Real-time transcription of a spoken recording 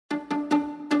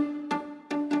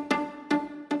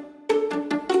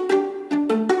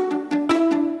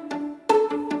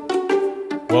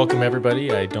Welcome,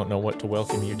 everybody. I don't know what to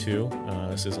welcome you to.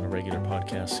 This isn't a regular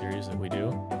podcast series that we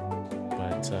do,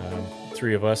 but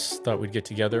three of us thought we'd get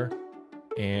together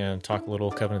and talk a little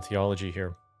covenant theology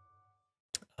here.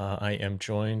 I am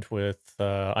joined with,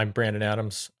 I'm Brandon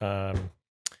Adams. I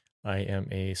am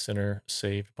a sinner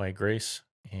saved by grace,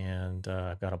 and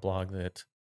I've got a blog that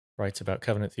writes about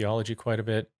covenant theology quite a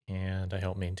bit, and I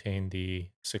help maintain the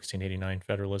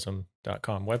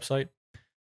 1689federalism.com website.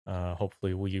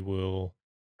 Hopefully we will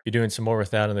be doing some more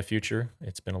with that in the future.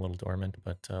 It's been a little dormant,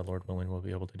 but Lord willing, we'll be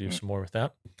able to do some more with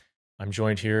that. I'm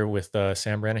joined here with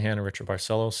Sam Branahan and Richard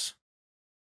Barcelos.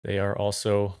 They are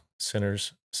also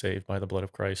sinners saved by the blood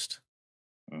of Christ.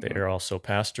 They are also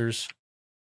pastors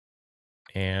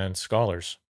and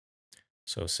scholars.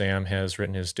 So Sam has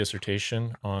written his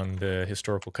dissertation on the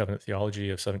historical covenant theology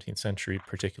of 17th century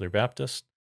particular Baptist.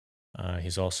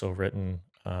 He's also written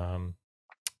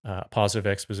positive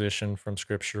exposition from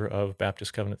Scripture of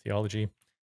Baptist covenant theology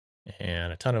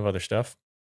and a ton of other stuff.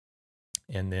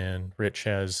 And then Rich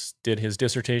did his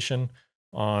dissertation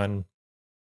on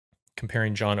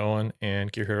comparing John Owen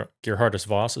and Gerhardus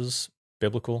Voss's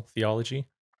biblical theology,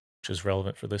 which is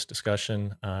relevant for this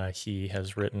discussion. He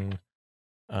has written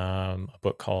a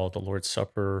book called The Lord's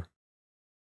Supper.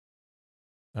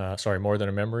 More Than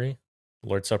a Memory. The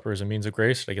Lord's Supper is a Means of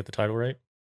Grace. Did I get the title right?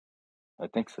 I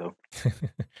think so.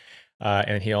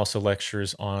 And he also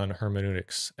lectures on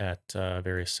hermeneutics at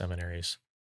various seminaries.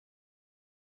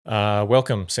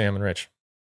 Welcome, Sam and Rich.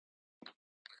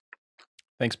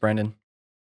 Thanks, Brandon.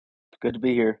 Good to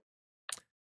be here.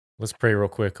 Let's pray real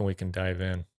quick and we can dive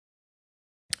in.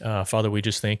 Father, we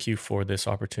just thank you for this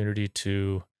opportunity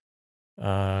to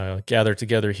gather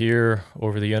together here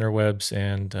over the interwebs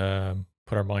and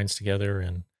put our minds together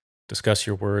and discuss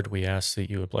your word. We ask that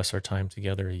you would bless our time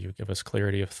together. You give us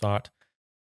clarity of thought,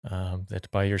 that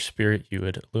by your Spirit you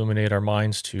would illuminate our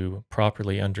minds to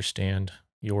properly understand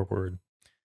your word.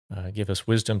 Give us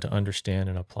wisdom to understand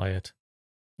and apply it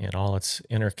in all its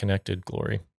interconnected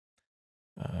glory.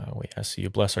 We ask that you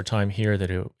bless our time here,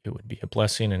 that it would be a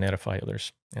blessing and edify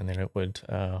others, and that it would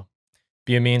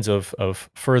be a means of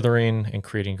furthering and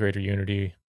creating greater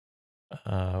unity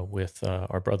with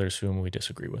our brothers whom we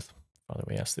disagree with. Father,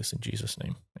 we ask this in Jesus'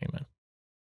 name. Amen.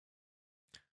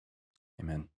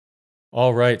 Amen.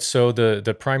 All right. So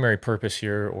the primary purpose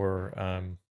here, or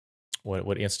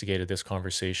what instigated this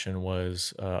conversation,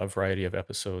 was a variety of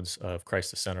episodes of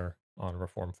Christ the Center on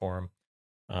Reform Forum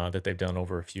that they've done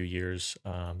over a few years.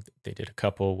 They did a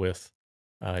couple with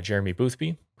Jeremy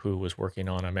Boothby, who was working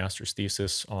on a master's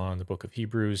thesis on the book of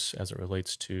Hebrews as it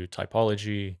relates to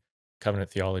typology,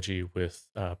 covenant theology, with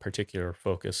a particular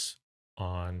focus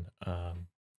on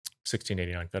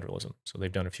 1689 federalism. So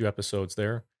they've done a few episodes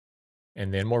there.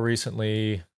 And then more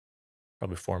recently,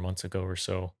 probably 4 months ago or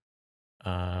so,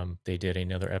 they did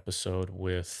another episode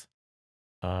with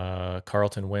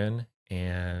Carlton Wynn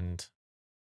and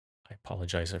I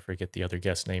apologize, I forget the other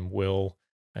guest name, Will,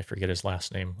 I forget his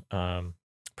last name,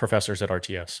 professors at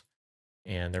RTS.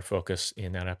 And their focus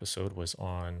in that episode was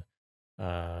on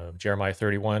Jeremiah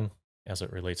 31 as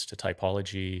it relates to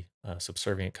typology,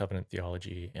 subservient covenant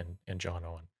theology, and John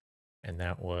Owen. And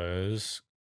that was,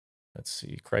 let's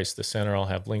see, Christ the Center. I'll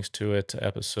have links to it,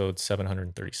 episode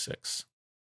 736.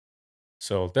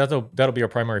 So that'll be our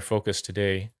primary focus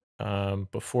today.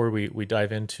 Before we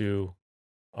dive into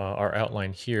our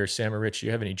outline here, Sam or Rich, do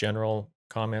you have any general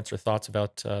comments or thoughts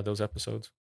about those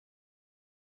episodes?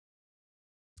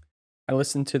 I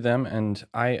listened to them and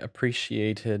I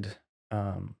appreciated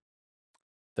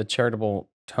the charitable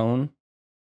tone.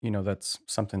 You know, that's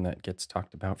something that gets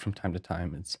talked about from time to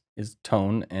time is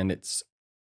tone, and it's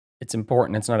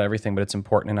important. It's not everything, but it's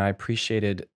important. And I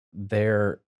appreciated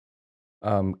their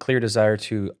clear desire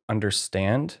to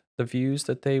understand the views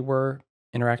that they were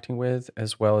interacting with,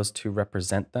 as well as to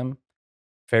represent them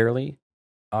fairly.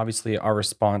 Obviously, our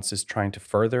response is trying to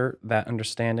further that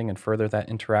understanding and further that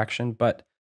interaction, but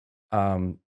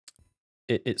um,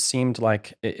 it seemed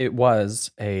like it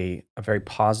was a very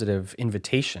positive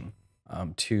invitation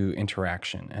to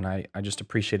interaction. And I just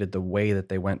appreciated the way that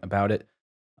they went about it.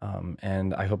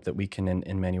 And I hope that we can,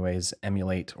 in many ways,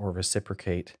 emulate or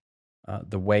reciprocate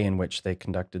the way in which they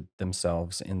conducted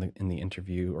themselves in the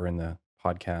interview or in the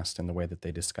podcast and the way that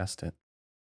they discussed it.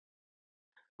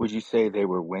 Would you say they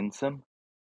were winsome?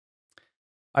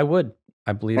 I would.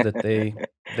 I believe that they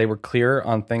were clear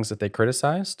on things that they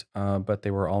criticized, but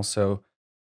they were also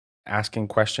asking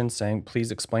questions, saying,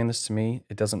 "Please explain this to me.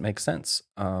 It doesn't make sense."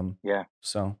 Yeah.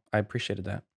 So I appreciated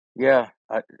that. Yeah,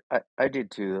 I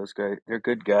did too. Those guys, they're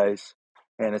good guys,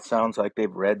 and it sounds like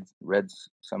they've read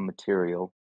some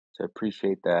material, so I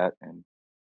appreciate that. And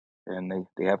and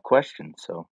they have questions.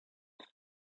 So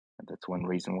that's one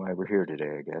reason why we're here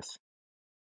today, I guess.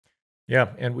 Yeah,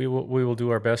 and we will do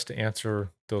our best to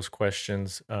answer those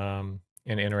questions and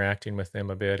interacting with them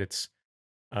a bit.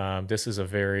 This is a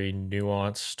very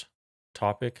nuanced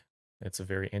topic. It's a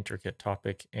very intricate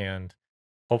topic, and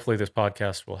hopefully this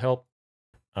podcast will help.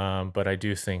 But I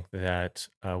do think that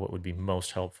what would be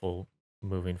most helpful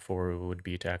moving forward would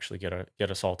be to actually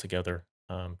get us all together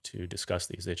to discuss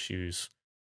these issues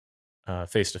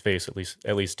face to face, at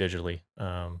least digitally.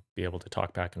 Be able to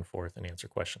talk back and forth and answer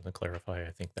questions and clarify.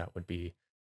 I think that would be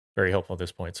very helpful at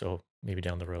this point. So maybe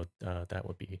down the road that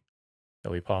would be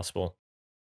possible.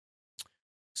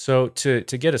 So to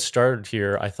get us started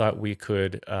here, I thought we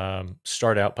could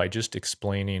start out by just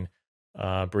explaining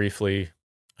briefly,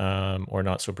 or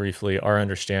not so briefly, our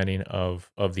understanding of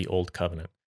the Old Covenant.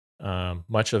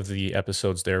 Much of the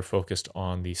episodes there focused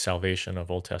on the salvation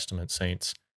of Old Testament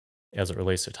saints as it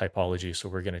relates to typology. So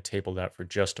we're going to table that for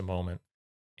just a moment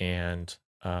and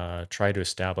try to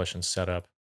establish and set up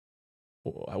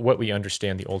what we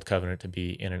understand the Old Covenant to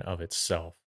be in and of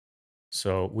itself.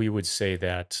 So we would say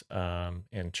that,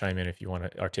 and chime in if you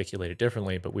want to articulate it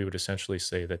differently, but we would essentially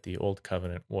say that the Old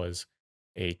Covenant was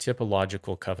a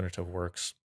typological covenant of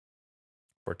works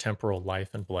for temporal life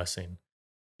and blessing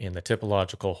in the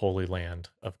typological Holy Land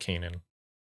of Canaan,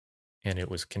 and it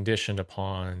was conditioned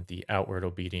upon the outward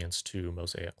obedience to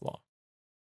Mosaic law.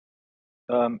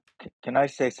 Can I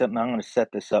say something? I'm going to set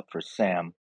this up for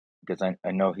Sam because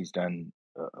I know he's done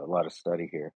a lot of study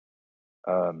here.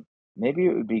 Maybe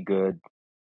it would be good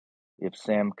if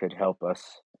Sam could help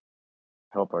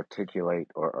articulate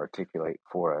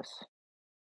for us.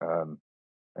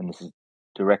 And this is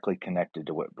directly connected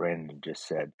to what Brandon just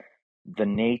said, the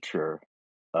nature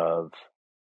of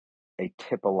a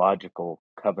typological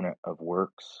covenant of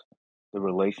works, the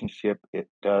relationship it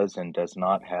does and does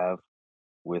not have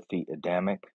with the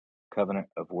Adamic covenant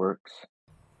of works,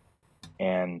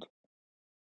 and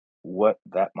what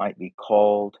that might be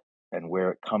called and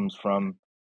where it comes from.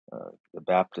 The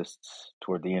Baptists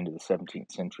toward the end of the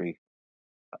 17th century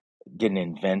didn't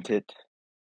invent it.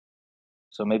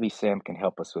 So maybe Sam can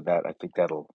help us with that. I think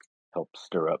that'll help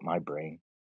stir up my brain.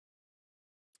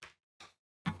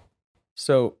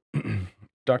 So,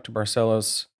 Dr.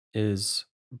 Barcelos is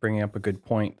bringing up a good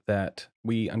point that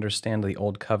we understand the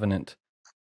Old Covenant,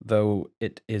 though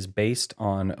it is based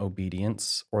on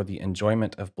obedience, or the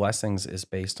enjoyment of blessings is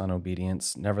based on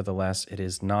obedience. Nevertheless, it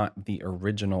is not the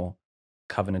original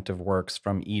covenant of works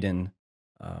from Eden,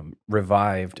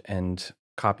 revived and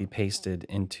copy pasted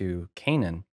into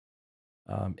Canaan.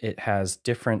 It has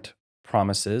different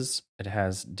promises, it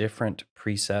has different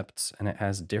precepts, and it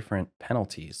has different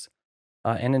penalties,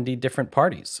 and indeed different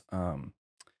parties.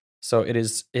 So it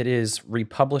is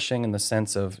republishing in the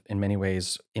sense of, in many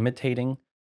ways, imitating.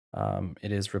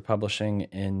 It is republishing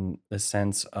in the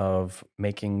sense of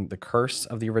making the curse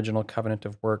of the original covenant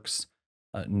of works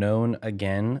known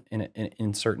again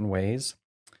in certain ways.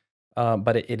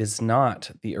 But it is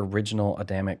not the original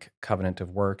Adamic covenant of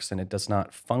works, and it does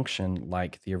not function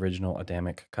like the original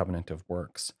Adamic covenant of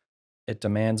works. It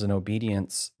demands an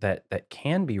obedience that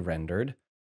can be rendered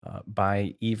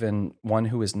by even one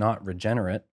who is not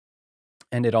regenerate,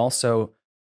 and it also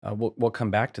we'll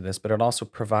come back to this, but it also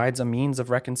provides a means of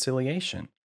reconciliation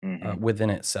Mm-hmm.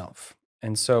 within itself.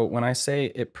 And so when I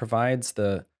say it provides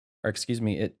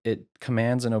it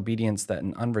commands an obedience that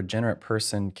an unregenerate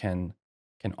person can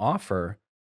offer.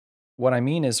 What I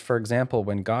mean is, for example,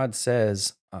 when God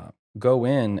says, "Go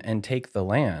in and take the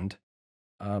land,"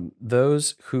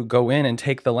 those who go in and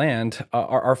take the land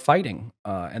are fighting,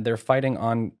 and they're fighting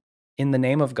on in the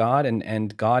name of God,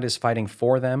 and God is fighting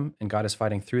for them, and God is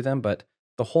fighting through them. But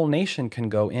the whole nation can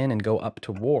go in and go up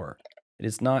to war. It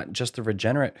is not just the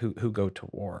regenerate who go to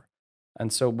war.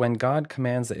 And so when God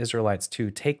commands the Israelites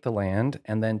to take the land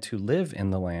and then to live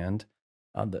in the land,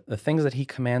 the things that He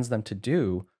commands them to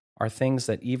do are things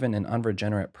that even an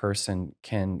unregenerate person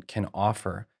can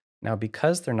offer. Now,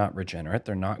 because they're not regenerate,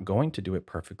 they're not going to do it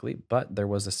perfectly, but there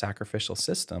was a sacrificial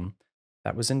system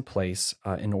that was in place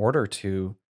um, in order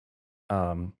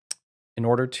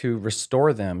to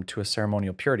restore them to a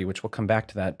ceremonial purity, which we'll come back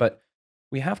to that. But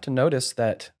we have to notice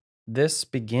that this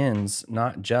begins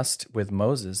not just with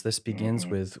Moses. This begins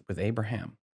Mm-hmm. with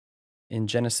Abraham. In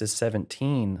Genesis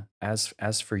 17,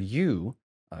 as for you,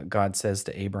 God says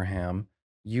to Abraham,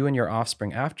 you and your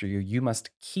offspring after you, you must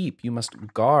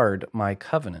guard my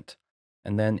covenant.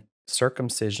 And then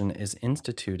circumcision is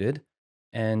instituted.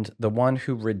 And the one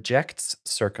who rejects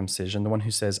circumcision, the one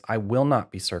who says, I will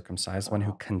not be circumcised, the one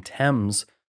who contemns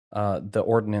the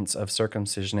ordinance of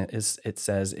circumcision, it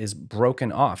says, is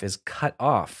broken off, is cut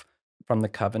off from the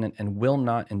covenant and will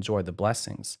not enjoy the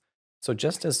blessings. So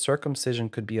just as circumcision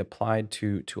could be applied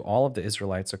to all of the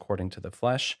Israelites according to the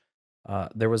flesh,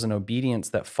 there was an obedience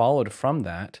that followed from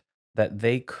that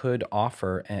they could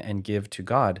offer and give to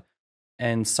God.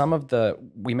 And some of the,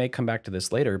 we may come back to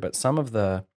this later, but some of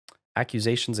the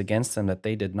accusations against them that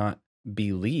they did not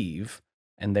believe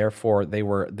and therefore they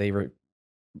were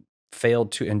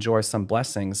failed to enjoy some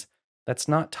blessings, that's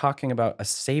not talking about a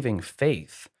saving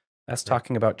faith. That's Right.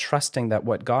 talking about trusting that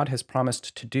what God has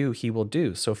promised to do, he will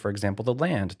do. So, for example, the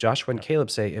land, Joshua and Yeah.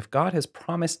 Caleb say, if God has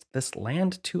promised this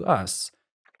land to us,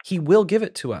 he will give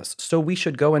it to us. So we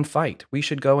should go and fight. We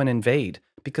should go and invade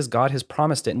because God has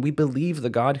promised it. And we believe the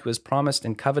God who has promised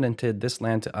and covenanted this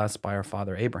land to us by our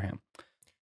father Abraham.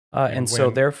 And And so,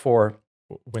 therefore,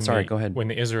 when sorry, go ahead.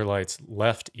 the Israelites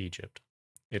left Egypt,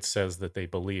 it says that they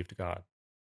believed God.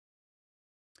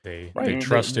 They Right.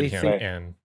 trusted They him think,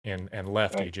 Right, and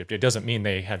left right. Egypt. It doesn't mean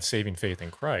they had saving faith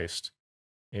in Christ.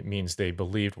 It means they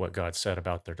believed what God said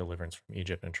about their deliverance from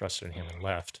Egypt and trusted in him and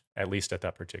left, at least at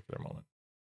that particular moment.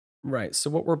 right.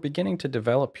 So, what we're beginning to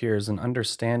develop here is an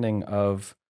understanding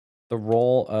of the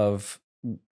role of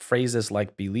phrases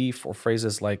like belief or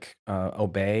phrases like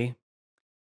obey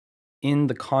in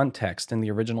the context, in the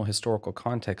original historical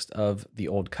context of the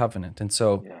Old Covenant. And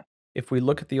so, Yeah, if we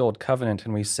look at the Old Covenant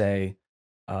and we say,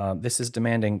 this is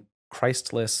demanding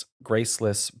Christless,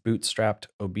 graceless, bootstrapped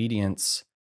obedience,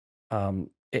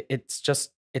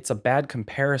 it's a bad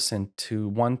comparison to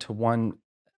one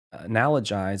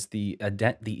analogize the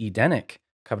Edenic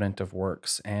covenant of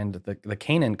works and the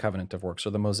Canaan covenant of works or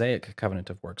the Mosaic covenant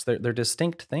of works. They're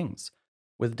distinct things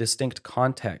with distinct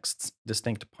contexts,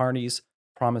 distinct parties,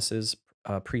 promises,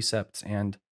 precepts,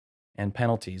 and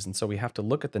penalties. And so we have to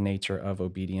look at the nature of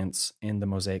obedience in the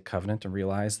Mosaic covenant and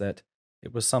realize that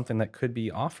it was something that could be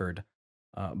offered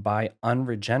by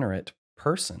unregenerate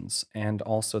persons, and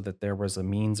also that there was a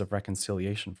means of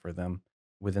reconciliation for them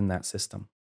within that system.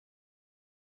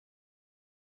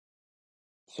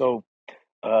 so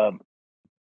um,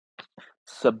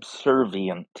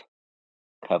 subservient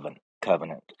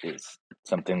covenant is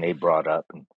something they brought up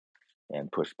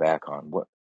and pushed back on.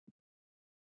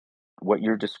 What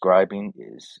you're describing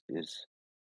is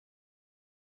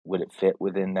would it fit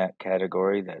within that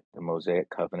category that the Mosaic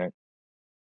covenant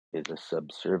is a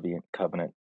subservient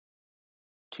covenant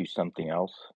to something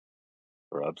else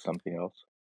or of something else?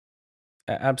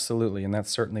 Absolutely, and that's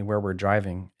certainly where we're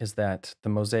driving, is that the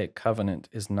Mosaic covenant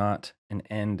is not an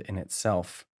end in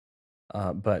itself,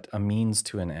 but a means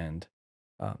to an end.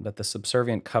 That the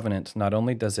subservient covenant, not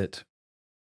only does it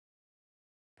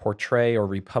portray or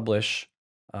republish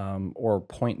or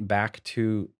point back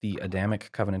to the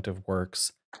Adamic covenant of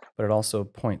works, but it also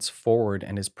points forward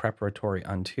and is preparatory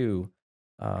unto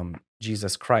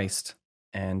Jesus Christ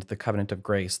and the covenant of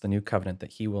grace, the new covenant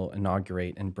that he will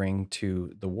inaugurate and bring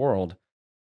to the world.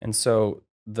 And so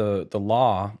the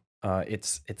law,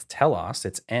 its telos,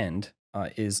 its end,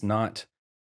 is not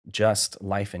just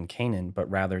life in Canaan, but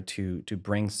rather to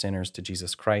bring sinners to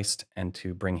Jesus Christ and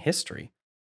to bring history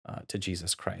to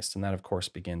Jesus Christ. And that, of course,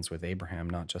 begins with Abraham,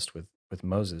 not just with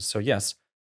Moses. So, yes,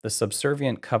 the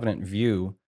subservient covenant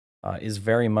view is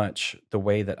very much the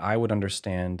way that I would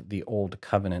understand the old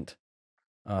covenant.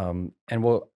 And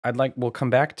we'll come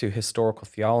back to historical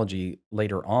theology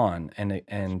later on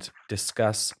and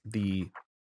discuss the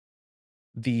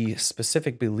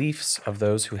specific beliefs of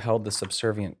those who held the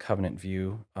subservient covenant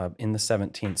view in the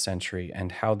 17th century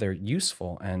and how they're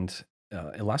useful and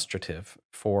illustrative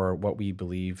for what we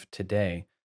believe today.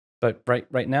 But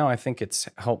right now, I think it's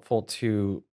helpful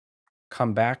to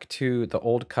come back to the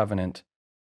old covenant.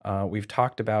 We've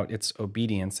talked about its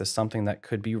obedience as something that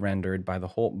could be rendered by the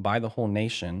whole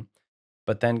nation,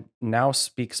 but then now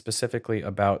speak specifically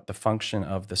about the function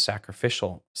of the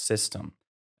sacrificial system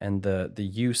and the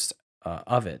use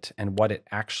of it and what it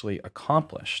actually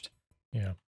accomplished.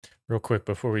 Yeah. Real quick,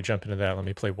 before we jump into that, let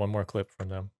me play one more clip from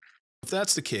them. If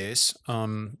that's the case,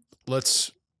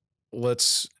 let's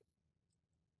let's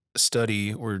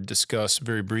study or discuss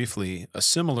very briefly a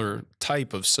similar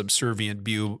type of subservient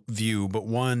view, but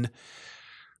one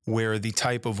where the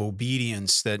type of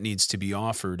obedience that needs to be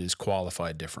offered is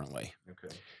qualified differently.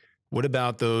 Okay. What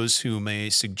about those who may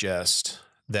suggest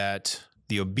that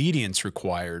the obedience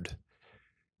required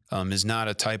is not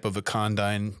a type of a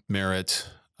condign merit,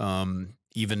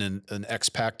 even an ex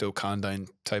pacto condign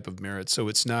type of merit? So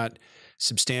it's not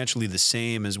substantially the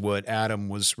same as what Adam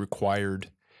was required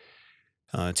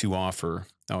to offer.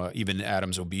 Even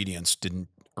Adam's obedience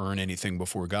earn anything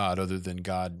before God other than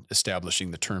God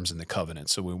establishing the terms in the covenant.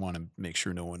 So we want to make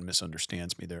sure no one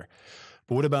misunderstands me there.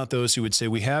 But what about those who would say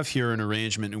we have here an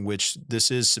arrangement in which this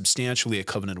is substantially a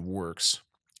covenant of works,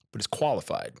 but it's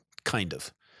qualified, kind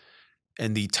of.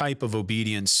 And the type of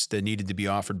obedience that needed to be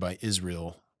offered by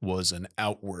Israel was an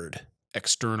outward,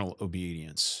 external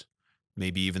obedience,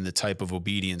 maybe even the type of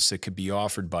obedience that could be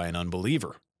offered by an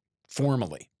unbeliever,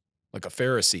 formally, like a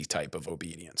Pharisee type of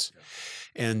obedience.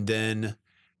 And then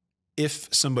if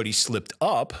somebody slipped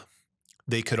up,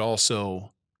 they could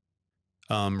also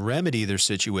remedy their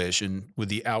situation with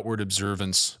the outward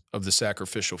observance of the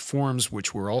sacrificial forms,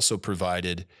 which were also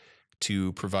provided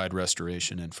to provide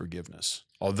restoration and forgiveness,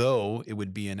 although it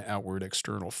would be an outward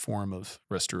external form of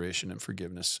restoration and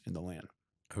forgiveness in the land.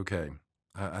 Okay.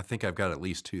 I think I've got at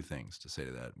least two things to say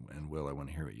to that. And Will, I want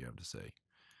to hear what you have to say.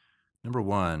 Number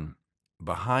one,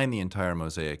 behind the entire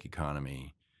Mosaic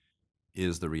economy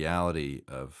is the reality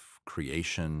of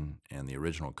creation and the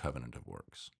original covenant of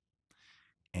works.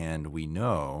 And we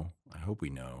know, I hope we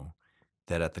know,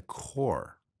 that at the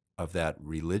core of that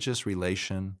religious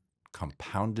relation,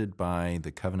 compounded by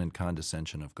the covenant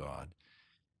condescension of God,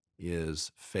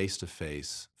 is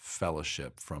face-to-face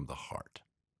fellowship from the heart.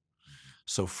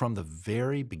 So from the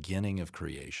very beginning of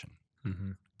creation,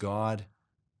 God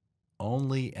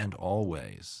only and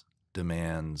always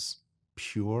demands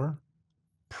pure,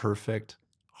 perfect,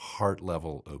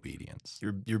 heart-level obedience.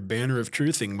 Your banner of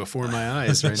truthing before my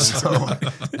eyes right now. So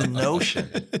the notion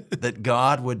that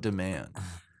God would demand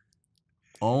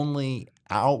only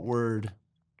outward,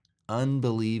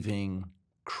 unbelieving,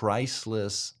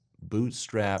 Christless,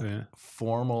 bootstrap,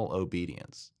 formal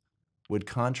obedience would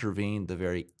contravene the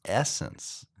very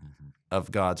essence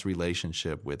of God's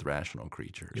relationship with rational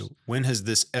creatures. When has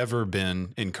this ever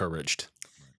been encouraged?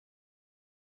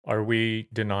 Are we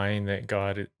denying that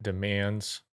God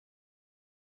demands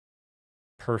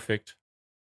perfect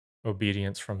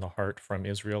obedience from the heart from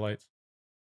Israelites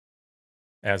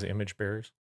as image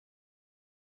bearers?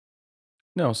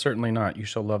 No, certainly not. You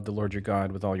shall love the Lord your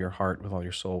God with all your heart, with all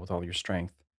your soul, with all your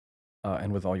strength,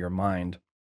 and with all your mind.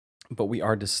 But we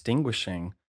are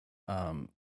distinguishing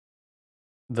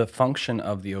the function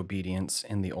of the obedience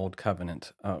in the Old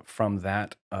Covenant from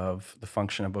that of the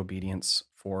function of obedience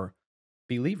for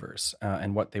believers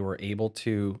and what they were able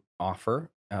to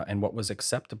offer and what was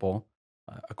acceptable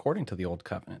according to the Old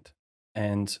Covenant.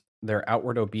 And their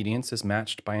outward obedience is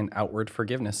matched by an outward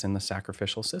forgiveness in the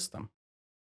sacrificial system.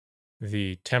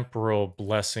 The temporal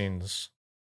blessings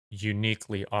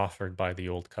uniquely offered by the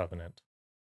Old Covenant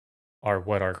are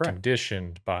what are Correct.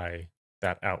 conditioned by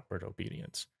that outward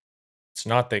obedience. It's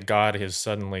not that God has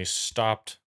suddenly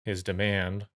stopped his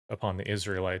demand upon the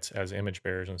Israelites as image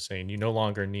bearers and saying, you no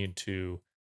longer need to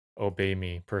obey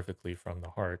me perfectly from the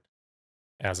heart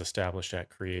as established at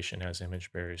creation as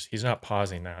image bearers. He's not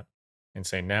pausing that and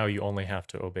saying, now you only have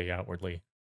to obey outwardly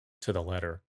to the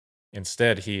letter.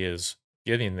 Instead, he is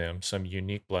giving them some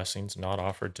unique blessings not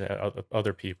offered to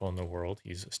other people in the world.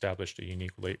 He's established a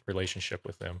unique relationship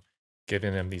with them,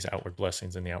 giving them these outward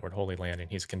blessings in the outward Holy Land,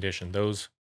 and he's conditioned those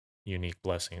unique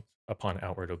blessings upon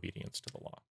outward obedience to the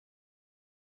law.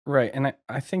 Right. And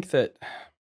I think that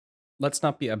let's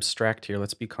not be abstract here.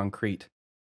 Let's be concrete.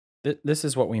 This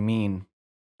is what we mean.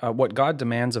 What God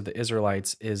demands of the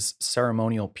Israelites is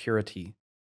ceremonial purity.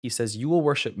 He says, you will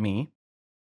worship me.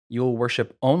 You will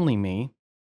worship only me.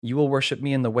 You will worship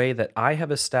me in the way that I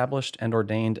have established and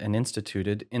ordained and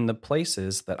instituted in the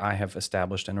places that I have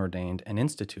established and ordained and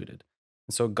instituted.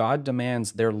 And so God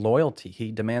demands their loyalty.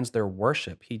 He demands their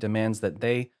worship. He demands that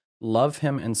they love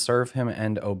him and serve him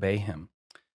and obey him.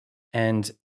 And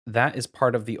that is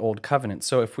part of the Old Covenant.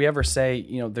 So if we ever say,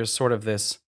 there's sort of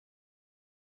this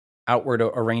outward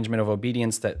arrangement of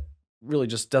obedience that really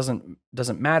just doesn't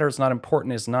matter, it's not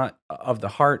important, is not of the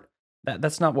heart,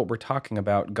 that's not what we're talking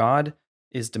about. God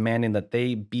is demanding that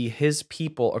they be his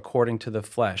people according to the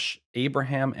flesh.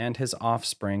 Abraham and his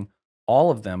offspring,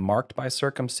 all of them marked by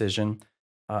circumcision,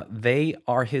 they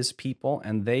are his people,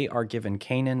 and they are given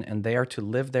Canaan, and they are to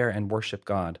live there and worship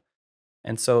God.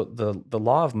 And so the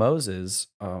law of Moses,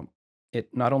 it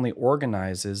not only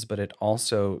organizes, but it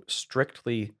also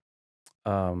strictly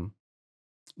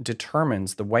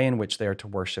determines the way in which they are to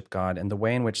worship God and the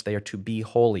way in which they are to be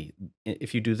holy.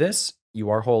 If you do this, you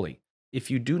are holy.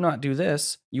 If you do not do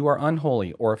this, you are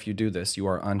unholy. Or if you do this, you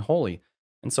are unholy.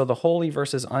 And so the holy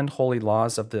versus unholy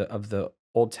laws of the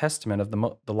Old Testament, of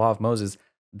the law of Moses,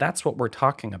 that's what we're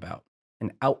talking about.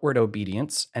 An outward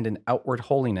obedience and an outward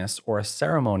holiness, or a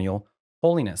ceremonial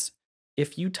holiness.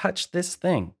 If you touch this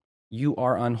thing, you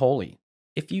are unholy.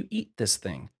 If you eat this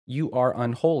thing, you are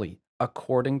unholy,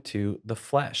 according to the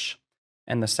flesh.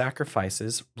 and the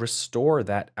sacrifices restore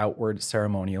that outward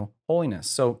ceremonial holiness.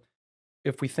 So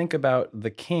if we think about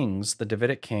the kings, the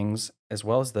Davidic kings, as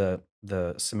well as the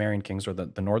Sumerian kings or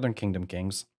the northern kingdom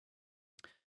kings,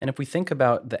 and if we think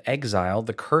about the exile,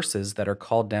 the curses that are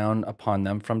called down upon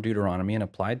them from Deuteronomy and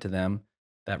applied to them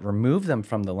that remove them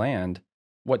from the land,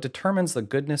 what determines the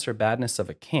goodness or badness of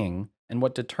a king and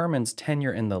what determines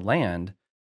tenure in the land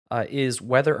is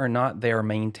whether or not they are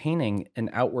maintaining an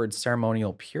outward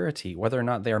ceremonial purity, whether or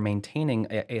not they are maintaining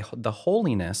the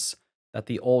holiness that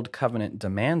the old covenant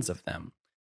demands of them.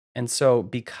 And so,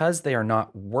 because they are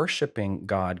not worshiping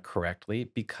God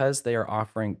correctly, because they are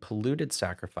offering polluted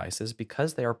sacrifices,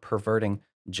 because they are perverting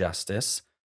justice,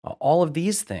 all of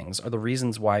these things are the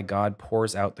reasons why God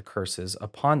pours out the curses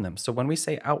upon them. So, when we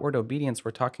say outward obedience,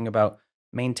 we're talking about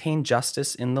maintain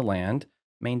justice in the land,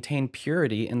 maintain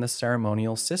purity in the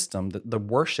ceremonial system, the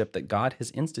worship that God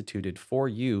has instituted for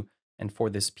you and for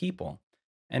this people.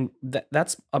 And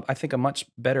that's, I think, a much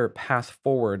better path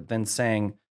forward than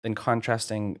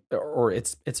contrasting, or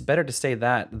it's better to say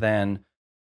that than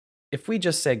if we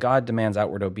just say God demands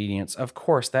outward obedience. Of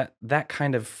course, that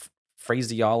kind of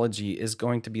phraseology is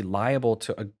going to be liable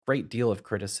to a great deal of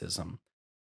criticism.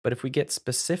 But if we get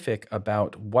specific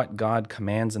about what God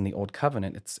commands in the old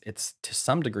covenant, it's to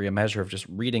some degree a measure of just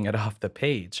reading it off the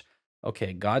page.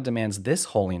 Okay, God demands this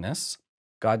holiness,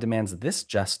 God demands this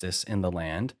justice in the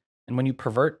land, and when you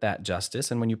pervert that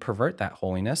justice and when you pervert that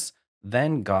holiness,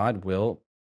 then God will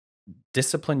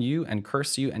discipline you and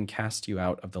curse you and cast you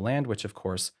out of the land, which of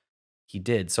course he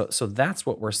did. So that's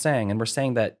what we're saying. And we're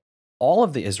saying that all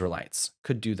of the Israelites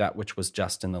could do that which was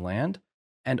just in the land,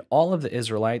 and all of the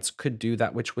Israelites could do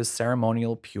that which was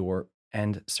ceremonial pure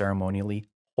and ceremonially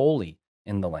holy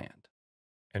in the land.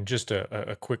 And just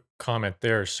a quick comment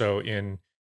there. So in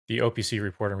the OPC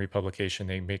report and republication,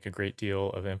 they make a great deal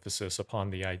of emphasis upon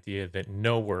the idea that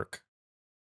no work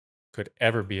could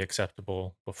ever be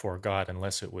acceptable before God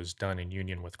unless it was done in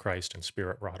union with Christ and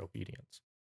spirit wrought obedience.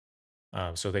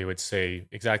 So they would say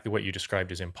exactly what you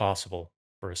described is impossible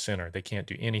for a sinner. They can't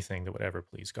do anything that would ever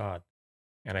please God.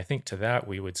 And I think to that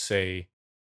we would say,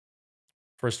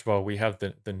 first of all, we have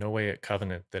the Noahic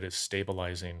covenant that is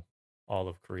stabilizing all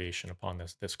of creation upon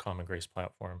this common grace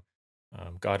platform.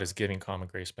 God is giving common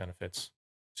grace benefits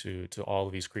to all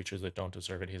of these creatures that don't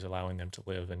deserve it. He's allowing them to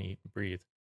live and eat and breathe.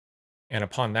 And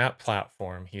upon that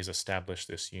platform, he's established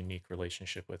this unique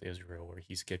relationship with Israel where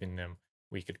he's giving them,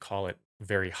 we could call it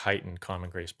very heightened common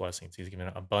grace blessings. He's given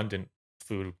abundant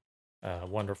food,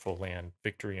 wonderful land,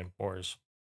 victory in wars.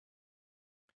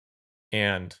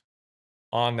 And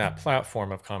on that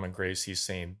platform of common grace, he's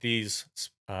saying these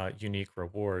unique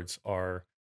rewards are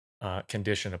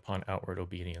conditioned upon outward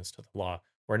obedience to the law.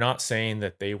 We're not saying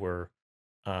that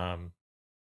um,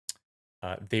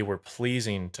 they were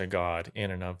pleasing to God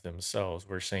in and of themselves.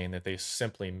 We're saying that they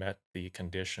simply met the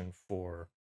condition for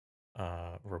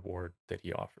reward that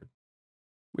he offered.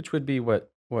 Which would be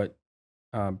what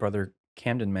Brother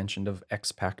Camden mentioned of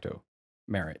ex pacto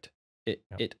merit. It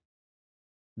Yeah. it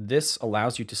This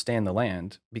allows you to stay in the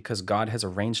land because God has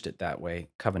arranged it that way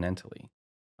covenantally.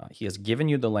 He has given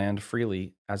you the land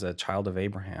freely as a child of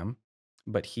Abraham,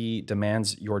 but he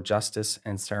demands your justice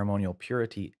and ceremonial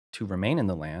purity to remain in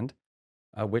the land,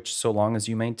 which, so long as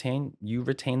you maintain, you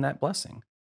retain that blessing.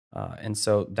 And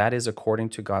so that is according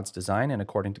to God's design and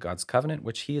according to God's covenant,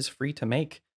 which he is free to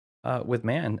make with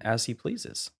man as he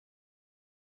pleases.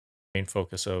 Main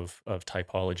focus of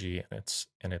typology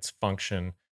and its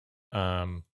function,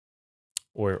 um,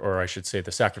 or I should say,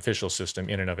 the sacrificial system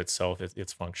in and of itself,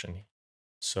 its function.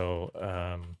 So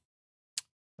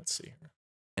let's see here.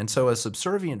 And so a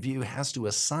subservient view has to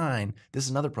assign, this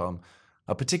is another problem,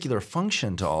 a particular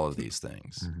function to all of these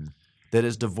things that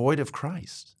is devoid of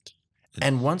Christ.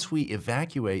 And once we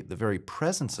evacuate the very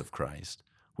presence of Christ,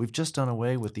 we've just done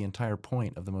away with the entire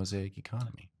point of the Mosaic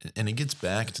economy. And it gets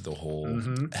back to the whole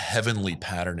heavenly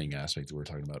patterning aspect that we were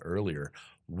talking about earlier.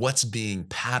 What's being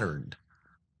patterned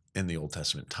in the Old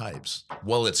Testament types?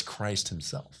 Well, it's Christ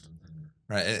himself,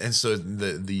 right? And so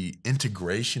the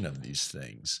integration of these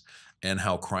things and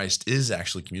how Christ is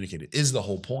actually communicated is the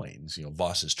whole point. You know,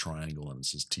 Voss's triangle and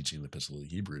this is teaching the Epistle of the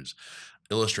Hebrews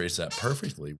illustrates that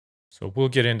perfectly. So we'll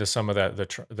get into some of that,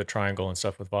 the triangle and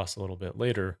stuff with Voss a little bit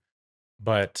later,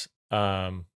 but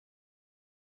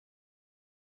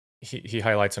he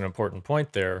highlights an important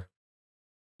point there.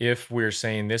 If we're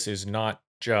saying this is not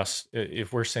just,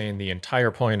 if we're saying the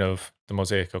entire point of the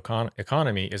Mosaic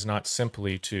economy is not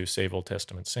simply to save Old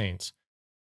Testament saints,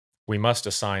 we must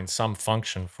assign some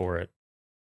function for it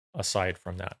aside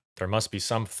from that. There must be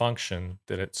some function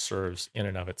that it serves in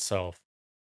and of itself.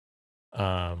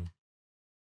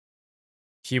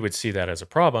 he would see that as a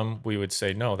problem. We would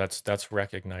say, no, that's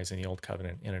recognizing the old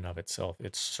covenant in and of itself.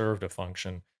 It served a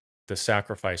function. The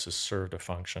sacrifices served a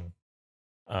function.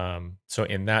 So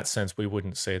in that sense, we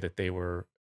wouldn't say that they were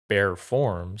bare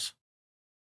forms,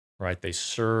 right? They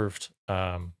served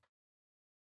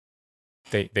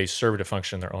they served a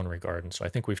function in their own regard. And so I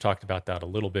think we've talked about that a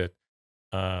little bit.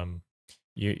 Um,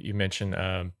 you mentioned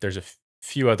there's a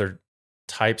few other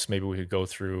types maybe we could go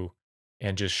through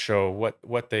and just show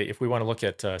what they, if we want to look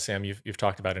at Sam, you've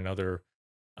talked about in other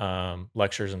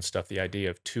lectures and stuff, the idea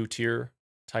of two-tier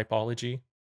typology.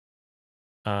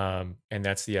 And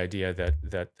that's the idea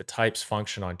that the types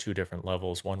function on two different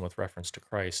levels, one with reference to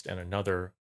Christ and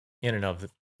another in and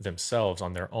of themselves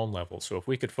on their own level. So if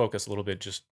we could focus a little bit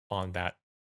just on that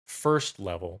first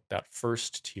level, that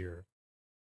first tier,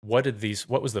 what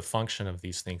was the function of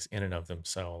these things in and of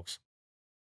themselves?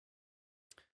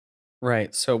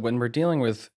 Right. So when we're dealing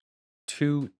with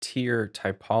two-tier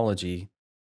typology,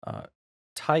 uh,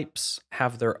 types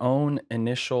have their own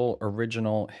initial,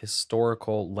 original,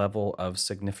 historical level of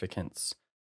significance.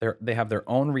 They have their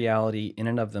own reality in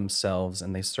and of themselves,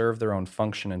 and they serve their own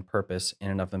function and purpose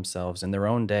in and of themselves in their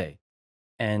own day.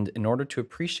 And in order to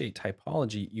appreciate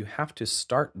typology, you have to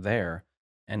start there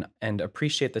and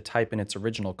appreciate the type in its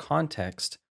original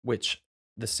context, which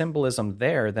the symbolism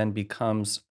there then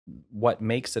becomes what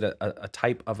makes it a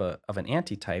type of an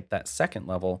antitype, that second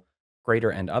level, greater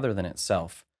and other than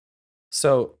itself.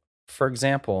 So, for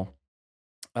example,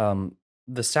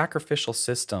 the sacrificial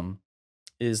system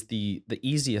is the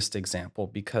easiest example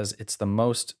because it's the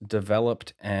most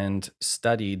developed and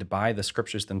studied by the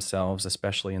scriptures themselves,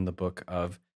 especially in the book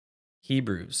of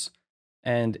Hebrews.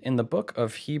 And in the book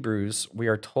of Hebrews, we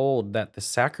are told that the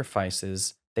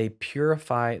sacrifices they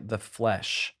purify the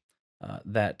flesh.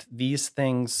 That these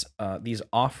things, these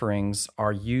offerings,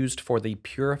 are used for the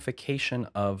purification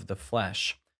of the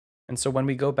flesh. And so when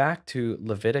we go back to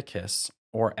Leviticus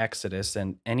or Exodus,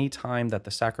 and any time that the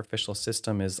sacrificial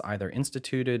system is either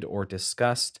instituted or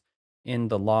discussed in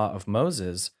the law of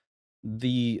Moses,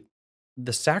 the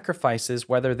the sacrifices,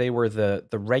 whether they were the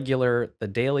regular, the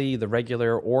daily, the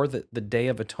regular, or the Day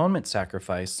of Atonement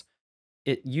sacrifice,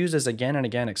 it uses again and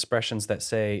again expressions that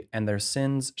say, and their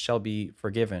sins shall be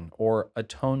forgiven, or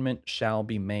atonement shall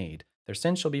be made. Their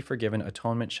sins shall be forgiven,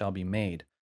 atonement shall be made.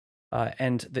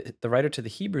 And the writer to the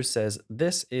Hebrews says,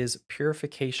 this is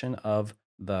purification of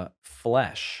the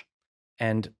flesh.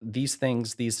 And these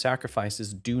things, these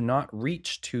sacrifices, do not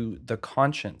reach to the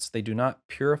conscience. They do not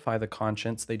purify the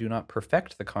conscience. They do not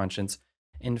perfect the conscience.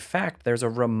 In fact, there's a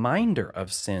reminder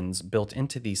of sins built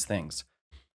into these things.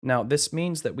 Now, this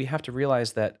means that we have to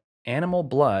realize that animal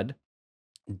blood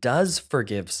does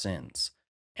forgive sins.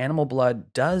 Animal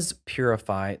blood does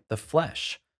purify the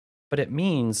flesh, but it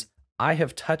means I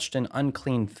have touched an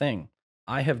unclean thing.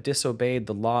 I have disobeyed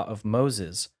the law of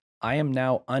Moses. I am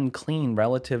now unclean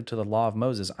relative to the law of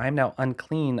Moses. I am now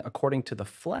unclean according to the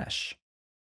flesh.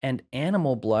 And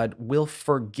animal blood will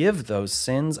forgive those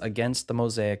sins against the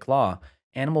Mosaic law.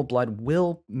 Animal blood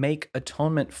will make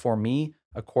atonement for me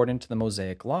according to the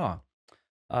Mosaic law.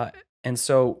 And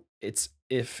so it's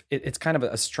kind of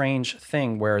a strange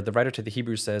thing where the writer to the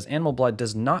Hebrews says animal blood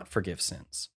does not forgive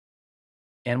sins.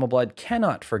 Animal blood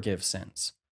cannot forgive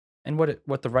sins. And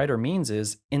what the writer means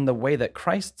is in the way that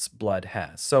Christ's blood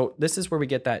has. So this is where we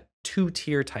get that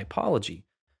two-tier typology.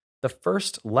 The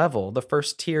first level, the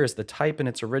first tier is the type in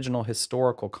its original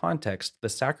historical context. The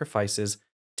sacrifices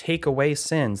take away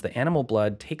sins. The animal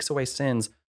blood takes away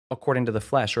sins according to the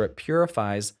flesh, or it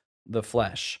purifies the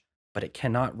flesh, but it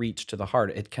cannot reach to the heart.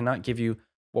 It cannot give you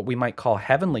what we might call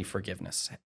heavenly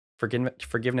forgiveness,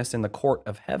 forgiveness in the court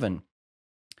of heaven.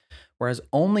 Whereas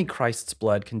only Christ's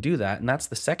blood can do that, and that's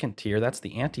the second tier. That's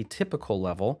the antitypical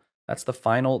level. That's the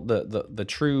final, the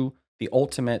true, the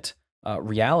ultimate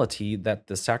reality that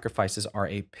the sacrifices are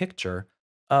a picture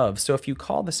of. So if you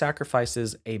call the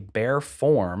sacrifices a bare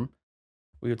form,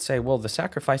 we would say, well, the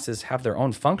sacrifices have their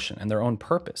own function and their own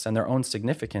purpose and their own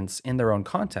significance in their own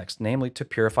context, namely to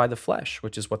purify the flesh,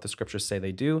 which is what the scriptures say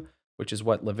they do, which is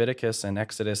what Leviticus and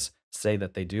Exodus say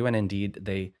that they do, and indeed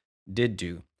they did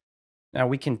do. Now,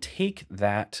 we can take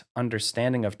that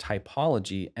understanding of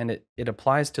typology and it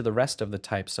applies to the rest of the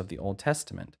types of the Old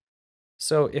Testament.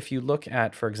 So if you look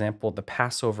at, for example, the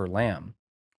Passover lamb,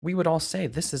 we would all say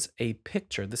this is a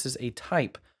picture, this is a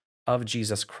type of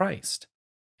Jesus Christ.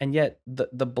 And yet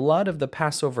the blood of the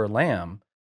Passover lamb,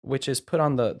 which is put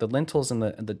on the lintels and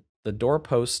the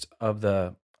doorpost of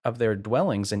their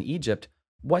dwellings in Egypt,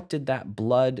 what did that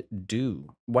blood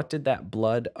do? What did that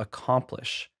blood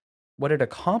accomplish? What it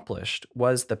accomplished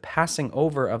was the passing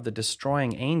over of the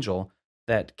destroying angel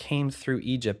that came through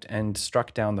Egypt and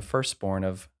struck down the firstborn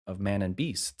of man and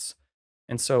beasts.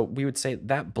 And so we would say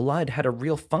that blood had a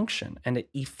real function and it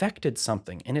effected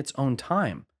something in its own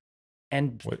time.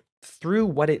 And What through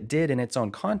what it did in its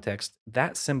own context,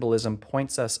 that symbolism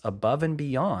points us above and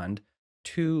beyond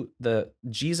to the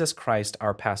Jesus Christ,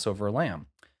 our Passover lamb.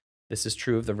 This is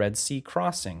true of the Red Sea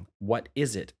crossing. What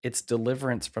is it? It's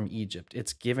deliverance from Egypt.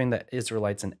 It's giving the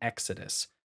Israelites an exodus.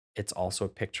 It's also a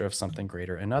picture of something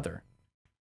greater, another.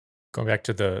 Going back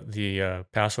to the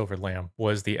Passover lamb,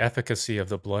 was the efficacy of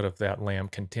the blood of that lamb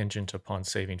contingent upon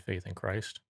saving faith in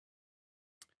Christ?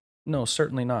 No,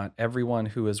 certainly not. Everyone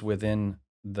who is within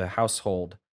the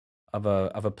household of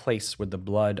a place with the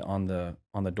blood on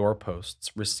the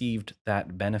doorposts received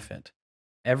that benefit.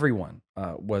 Everyone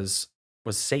was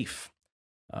safe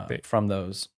They from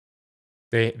those.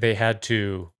 they had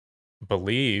to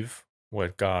believe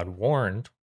what God warned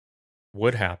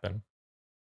would happen.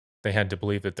 They had to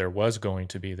believe that there was going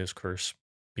to be this curse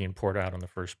being poured out on the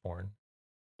firstborn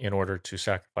in order to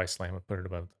sacrifice lamb and put it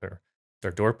above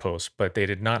their doorposts. But they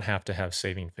did not have to have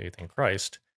saving faith in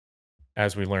Christ,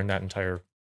 as we learned that entire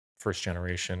first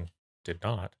generation did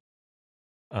not.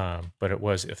 But it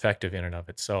was effective in and of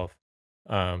itself.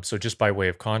 So just by way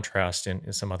of contrast,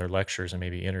 in some other lectures and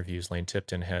maybe interviews, Lane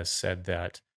Tipton has said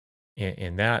that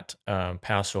in that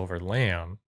Passover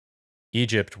lamb,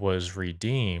 Egypt was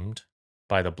redeemed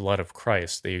by the blood of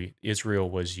Christ. Israel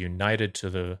was united to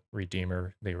the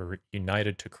Redeemer. They were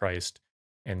united to Christ,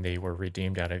 and they were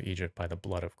redeemed out of Egypt by the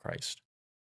blood of Christ.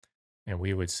 And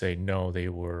we would say, no, they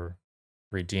were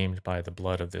redeemed by the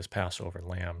blood of this Passover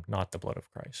lamb, not the blood of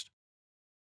Christ.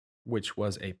 Which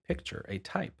was a picture, a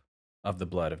type of the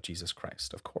blood of Jesus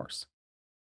Christ, of course.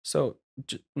 So,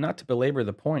 not to belabor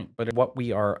the point, but what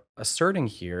we are asserting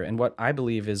here, and what I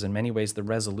believe is in many ways the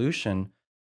resolution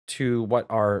to what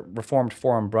our Reformed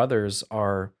Forum brothers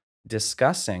are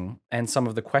discussing, and some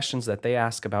of the questions that they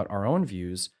ask about our own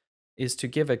views, is to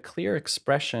give a clear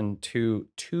expression to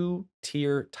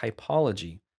two-tier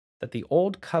typology that the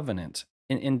Old Covenant,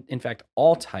 in fact,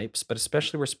 all types, but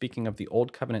especially we're speaking of the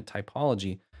Old Covenant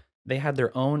typology, they had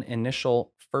their own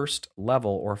initial first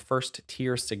level or first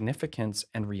tier significance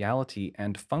and reality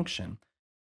and function.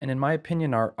 And in my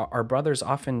opinion, our brothers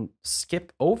often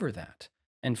skip over that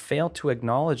and fail to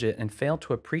acknowledge it and fail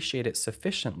to appreciate it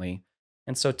sufficiently.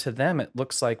 And so to them, it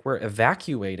looks like we're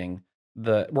evacuating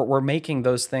we're making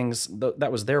those things,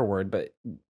 that was their word, but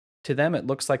to them, it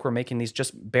looks like we're making these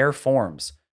just bare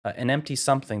forms, an empty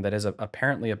something that is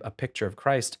apparently a picture of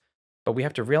Christ. But we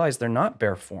have to realize they're not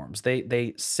bare forms.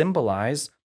 They symbolize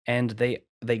and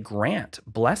they grant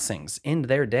blessings in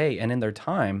their day and in their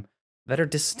time that are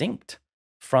distinct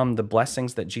from the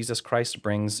blessings that Jesus Christ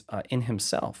brings in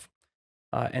himself.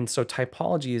 And so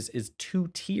typology is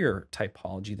two-tier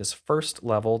typology. This first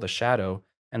level, the shadow,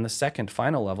 and the second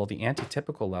final level, the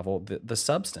antitypical level, the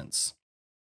substance.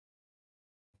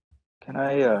 Can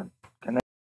I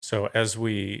So as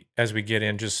we get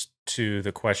in just to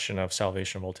the question of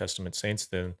salvation of Old Testament saints,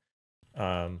 then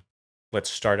let's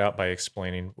start out by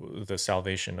explaining the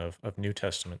salvation of New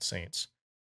Testament saints.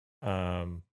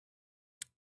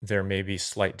 There may be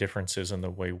slight differences in the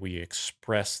way we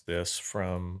express this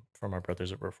from our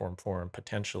brothers at Reformed Forum,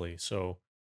 potentially. So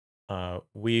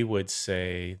we would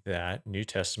say that New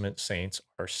Testament saints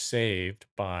are saved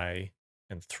by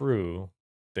and through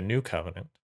the New Covenant.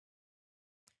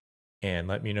 And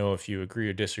let me know if you agree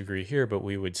or disagree here, but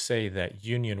we would say that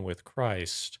union with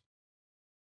Christ,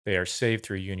 they are saved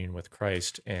through union with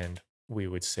Christ, and we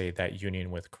would say that union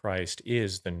with Christ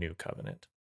is the New Covenant.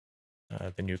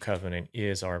 The New Covenant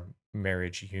is our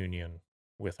marriage union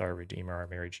with our Redeemer, our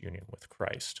marriage union with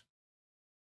Christ.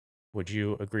 Would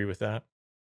you agree with that?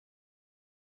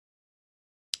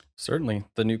 Certainly,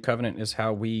 the new covenant is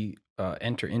how we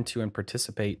enter into and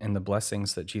participate in the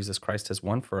blessings that Jesus Christ has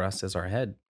won for us as our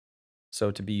head.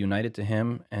 So to be united to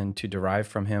him and to derive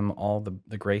from him all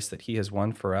the grace that he has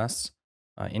won for us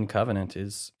in covenant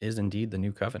is indeed the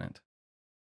new covenant.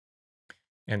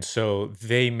 And so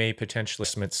they may potentially,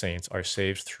 Testament saints are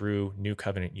saved through new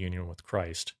covenant union with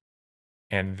Christ.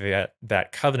 And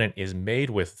that covenant is made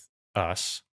with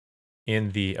us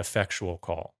in the effectual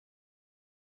call.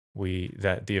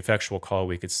 The effectual call,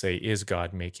 we could say, is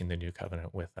God making the new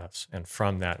covenant with us. And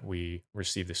from that, we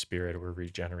receive the Spirit, we're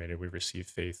regenerated, we receive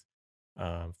faith,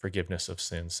 forgiveness of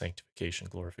sins, sanctification,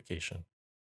 glorification.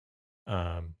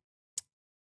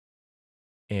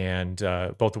 And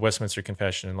both the Westminster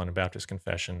Confession and London Baptist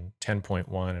Confession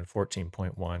 10.1 and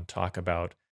 14.1 talk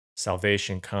about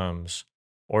salvation comes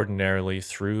ordinarily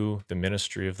through the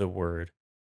ministry of the Word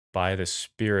by the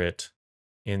Spirit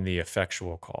in the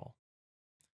effectual call.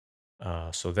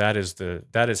 So that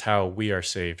is how we are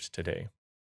saved today.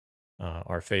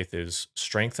 Our faith is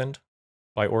strengthened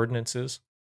by ordinances,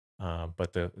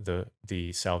 but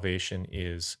the salvation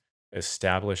is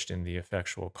established in the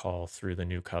effectual call through the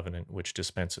new covenant, which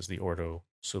dispenses the ordo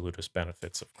salutis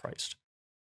benefits of Christ.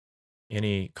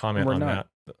 Any comment We're on not,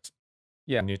 that?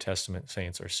 yeah. New Testament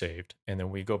saints are saved, and then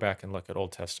we go back and look at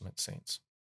Old Testament saints.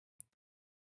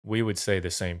 We would say the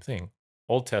same thing.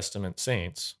 Old Testament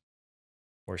saints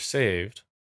were saved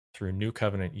through new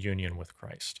covenant union with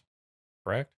Christ,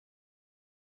 correct?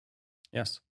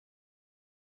 Yes.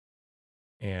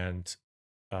 And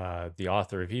the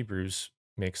author of Hebrews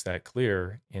makes that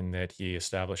clear in that he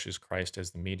establishes Christ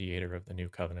as the mediator of the new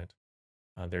covenant.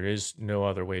 There is no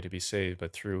other way to be saved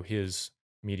but through his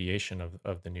mediation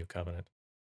of the new covenant.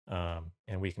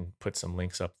 And we can put some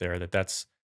links up there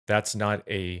that's not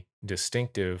a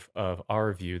distinctive of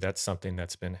our view. That's something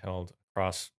that's been held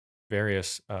across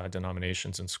various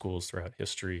denominations and schools throughout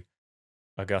history.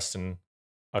 Augustine,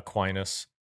 Aquinas,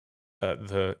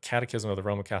 the Catechism of the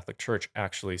Roman Catholic Church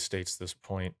actually states this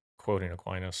point, quoting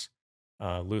Aquinas.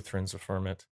 Lutherans affirm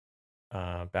it,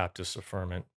 Baptists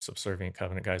affirm it, Subservient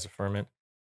Covenant guys affirm it,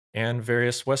 and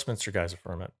various Westminster guys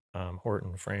affirm it.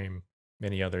 Horton, Frame,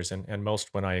 many others, and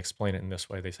most, when I explain it in this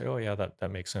way, they say, "Oh yeah, that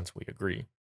makes sense. We agree."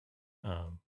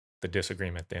 The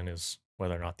disagreement then is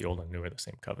whether or not the old and new are the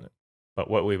same covenant. But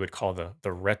what we would call the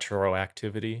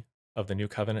retroactivity of the new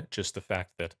covenant, just the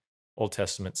fact that Old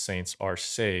Testament saints are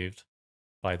saved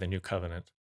by the new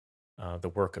covenant, the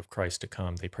work of Christ to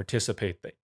come. They participate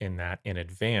in that in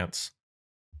advance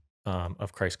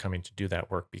of Christ coming to do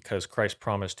that work, because Christ's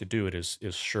promise to do it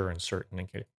is sure and certain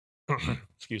and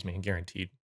excuse me, and guaranteed.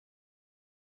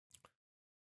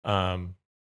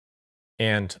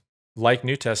 And like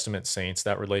New Testament saints,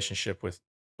 that relationship with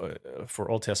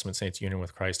for Old Testament saints' union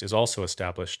with Christ is also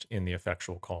established in the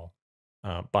effectual call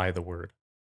by the Word.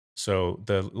 So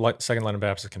the Second London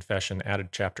Baptist Confession added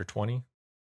chapter 20.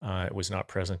 It was not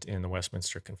present in the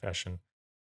Westminster Confession.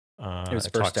 It was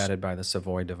first added by the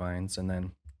Savoy divines and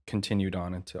then continued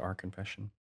on into our confession.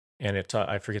 And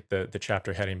I forget the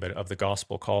chapter heading, but of the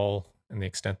gospel call and the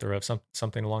extent thereof,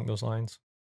 something along those lines.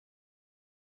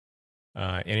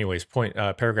 Anyways,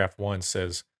 paragraph 1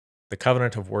 says, "The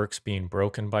covenant of works being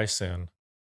broken by sin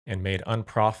and made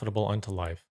unprofitable unto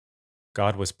life,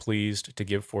 God was pleased to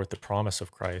give forth the promise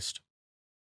of Christ,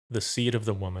 the seed of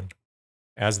the woman,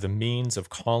 as the means of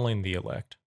calling the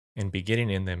elect and begetting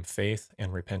in them faith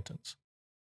and repentance.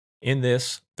 In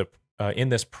this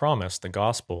promise, the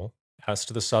gospel, as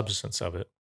to the substance of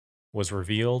it, was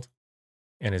revealed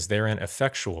and is therein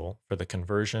effectual for the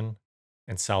conversion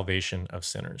and salvation of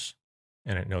sinners."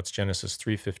 And it notes Genesis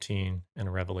 3:15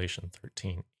 and Revelation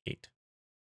 13:8.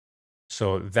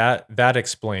 So that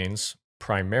explains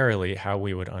primarily how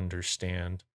we would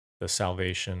understand the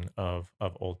salvation of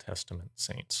Old Testament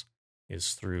saints,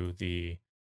 is through the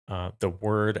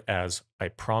word as a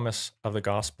promise of the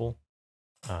gospel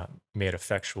made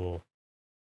effectual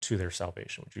to their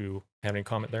salvation. Would you have any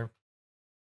comment there?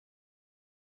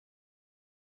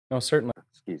 No, certainly.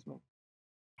 Excuse me.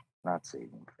 Not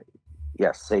saving faith.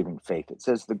 Yes, saving faith. It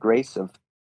says the grace of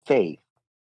faith,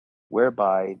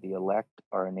 whereby the elect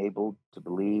are enabled to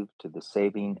believe to the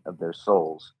saving of their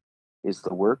souls, is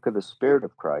the work of the Spirit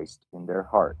of Christ in their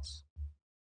hearts,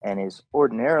 and is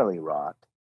ordinarily wrought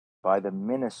by the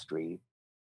ministry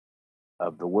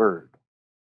of the Word.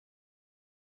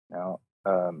 Now,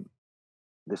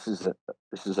 this is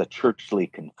a churchly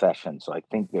confession, so I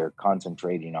think they're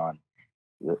concentrating on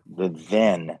the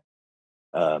then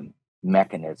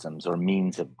mechanisms or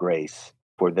means of grace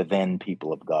for the then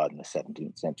people of God in the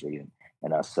 17th century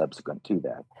and us subsequent to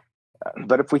that.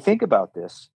 But if we think about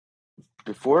this,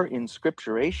 before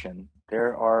inscripturation,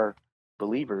 there are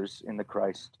believers in the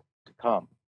Christ to come.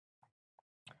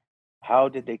 How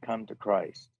did they come to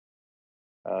Christ?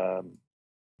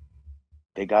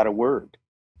 They got a word.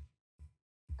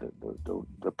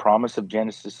 The promise of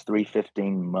Genesis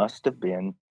 3:15 must have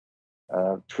been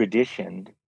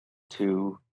traditioned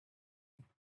to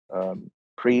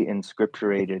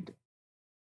pre-inscripturated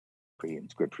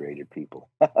people.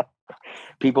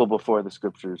 People before the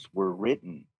scriptures were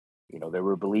written. There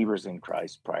were believers in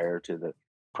Christ prior to the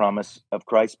promise of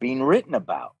Christ being written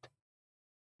about.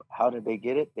 How did they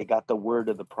get it? They got the word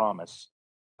of the promise.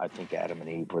 I think Adam and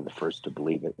Eve were the first to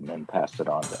believe it and then passed it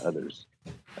on to others.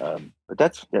 But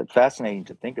that's fascinating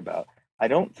to think about. I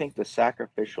don't think the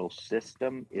sacrificial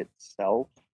system itself,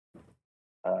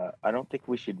 I don't think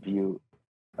we should view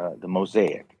the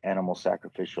Mosaic animal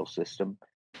sacrificial system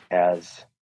as,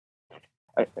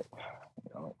 I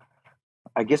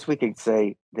guess we could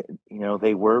say that,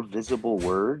 they were visible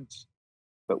words,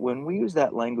 But when we use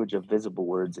that language of visible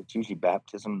words, it's usually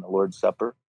baptism and the Lord's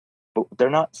Supper, but they're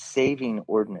not saving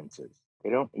ordinances. They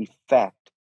don't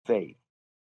affect faith.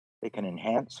 They can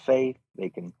enhance faith, they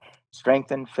can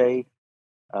strengthen faith.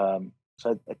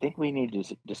 So I think we need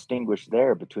to distinguish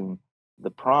there between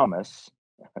the promise,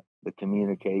 the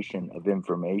communication of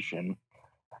information,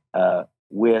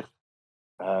 with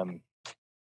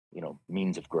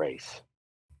means of grace.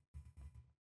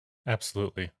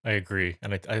 Absolutely, I agree,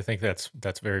 and I think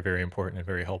that's very, very important and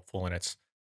very helpful, and it's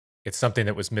something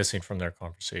that was missing from their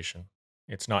conversation.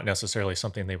 It's not necessarily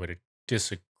something they would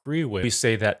disagree with. We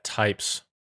say that types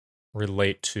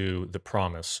relate to the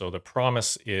promise. So the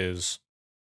promise is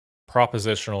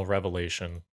propositional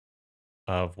revelation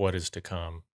of what is to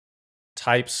come.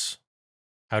 Types,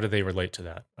 how do they relate to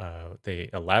that? They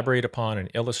elaborate upon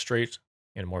and illustrate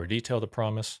in more detail the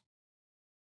promise.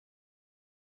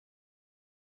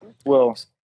 Well,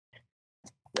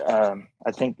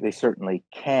 I think they certainly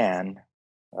can.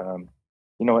 You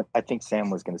know what? I think Sam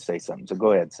was going to say something. So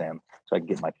go ahead, Sam, so I can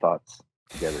get my thoughts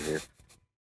together here.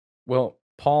 Well,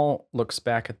 Paul looks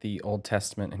back at the Old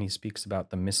Testament and he speaks about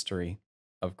the mystery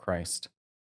of Christ.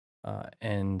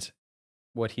 And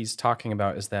what he's talking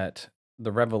about is that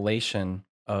the revelation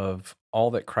of all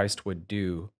that Christ would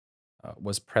do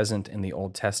was present in the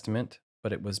Old Testament,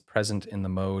 but it was present in the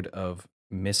mode of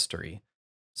mystery.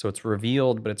 So it's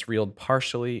revealed, but it's revealed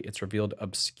partially, it's revealed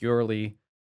obscurely,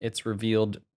 it's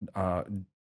revealed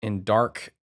in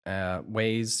dark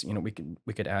ways. You know, we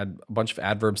could add a bunch of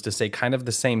adverbs to say kind of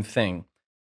the same thing.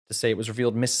 To say it was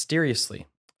revealed mysteriously.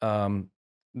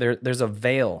 There's a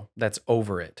veil that's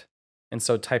over it, and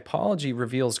so typology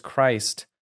reveals Christ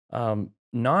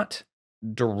not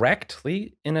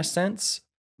directly in a sense,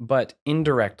 but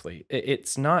indirectly.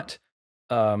 It's not.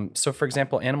 So, for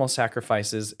example, animal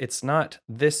sacrifices. It's not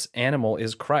this animal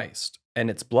is Christ and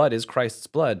its blood is Christ's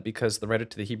blood, because the writer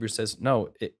to the Hebrews says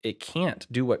no, it can't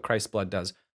do what Christ's blood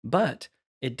does, but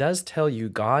it does tell you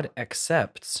God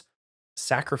accepts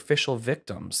sacrificial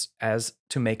victims as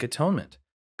to make atonement.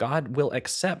 God will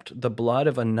accept the blood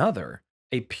of another,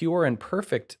 a pure and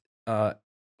perfect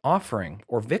offering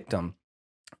or victim,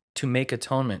 to make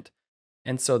atonement.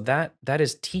 And so that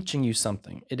is teaching you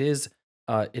something. It is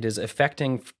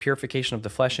affecting purification of the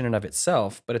flesh in and of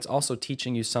itself, but it's also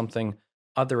teaching you something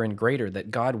other and greater,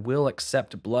 that God will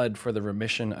accept blood for the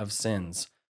remission of sins.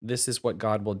 This is what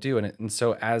God will do. And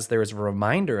so as there is a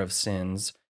reminder of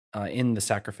sins in the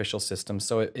sacrificial system,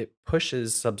 so it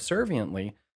pushes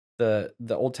subserviently the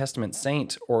Old Testament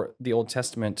saint or the Old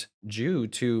Testament Jew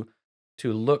to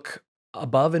look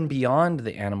above and beyond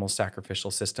the animal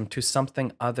sacrificial system to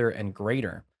something other and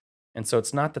greater. And so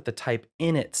it's not that the type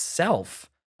in itself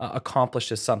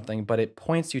accomplishes something, but it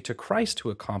points you to Christ who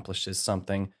accomplishes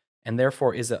something, and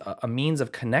therefore is a means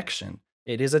of connection.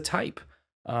 It is a type.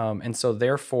 And so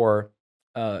therefore,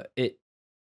 it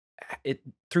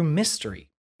through mystery,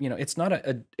 it's not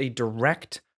a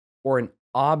direct or an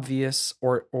obvious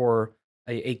or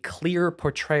a clear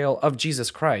portrayal of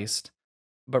Jesus Christ,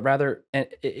 but rather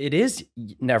it is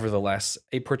nevertheless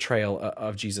a portrayal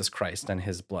of Jesus Christ and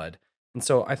his blood. And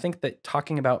so I think that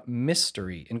talking about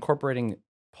mystery, incorporating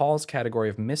Paul's category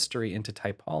of mystery into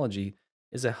typology,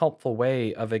 is a helpful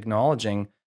way of acknowledging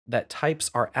that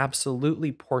types are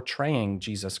absolutely portraying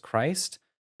Jesus Christ,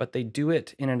 but they do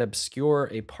it in an obscure,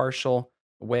 a partial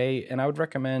way. And I would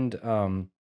recommend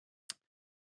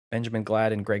Benjamin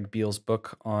Glad and Greg Beale's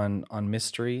book on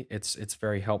mystery. It's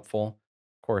very helpful.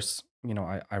 Of course,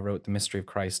 I wrote The Mystery of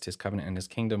Christ, His Covenant, and His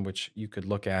Kingdom, which you could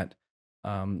look at.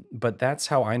 But that's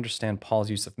how I understand Paul's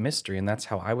use of mystery, and that's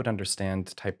how I would understand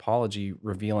typology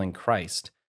revealing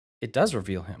Christ. It does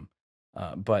reveal him,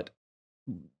 but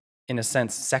in a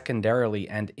sense, secondarily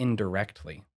and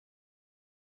indirectly.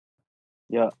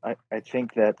 Yeah, I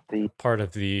think that part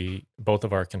of both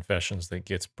of our confessions that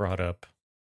gets brought up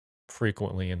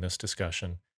frequently in this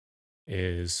discussion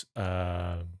is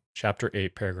chapter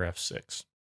 8, paragraph 6. It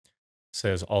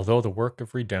says, although the work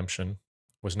of redemption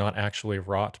was not actually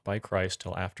wrought by Christ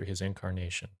till after his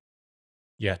incarnation,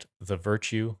 yet the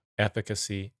virtue,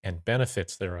 efficacy, and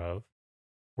benefits thereof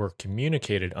were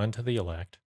communicated unto the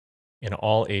elect in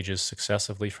all ages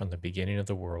successively from the beginning of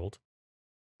the world,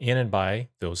 in and by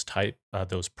those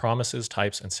promises,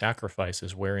 types, and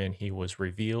sacrifices wherein he was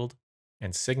revealed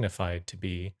and signified to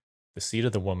be the seed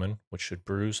of the woman which should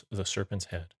bruise the serpent's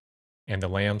head, and the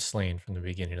lamb slain from the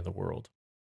beginning of the world,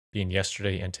 being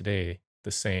yesterday and today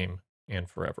the same and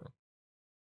forever.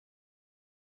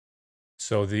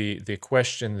 So the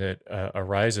question that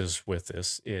arises with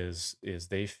this is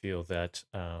they feel that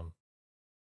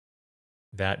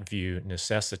that view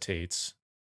necessitates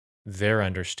their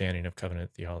understanding of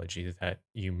covenant theology, that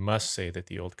you must say that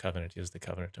the old covenant is the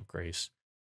covenant of grace.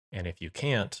 And if you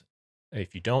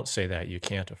don't say that, you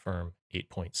can't affirm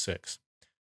 8.6.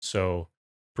 So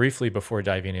briefly before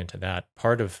diving into that,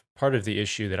 part of the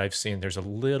issue that I've seen, there's a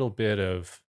little bit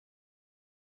of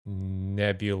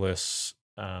nebulous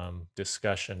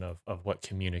discussion of what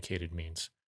communicated means.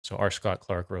 So R. Scott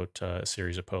Clark wrote a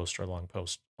series of posts or a long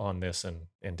post on this and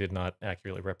did not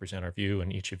accurately represent our view.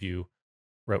 And each of you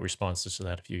wrote responses to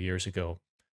that a few years ago.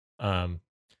 Um,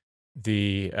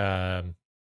 the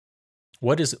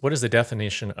what is the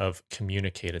definition of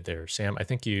communicated there, Sam? I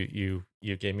think you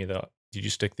gave me the. Did you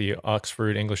stick the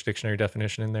Oxford English Dictionary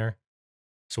definition in there?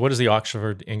 So what does the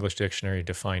Oxford English Dictionary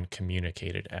define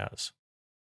communicated as?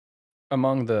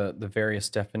 Among the various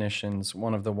definitions,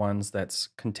 one of the ones that's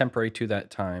contemporary to that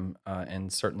time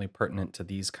and certainly pertinent to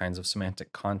these kinds of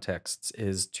semantic contexts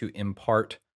is to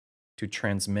impart, to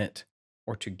transmit,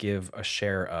 or to give a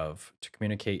share of. To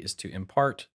communicate is to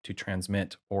impart, to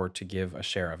transmit, or to give a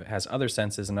share of. It has other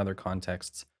senses in other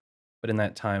contexts, but in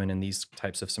that time and in these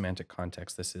types of semantic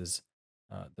contexts, this is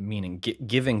the meaning: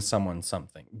 giving someone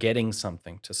something, getting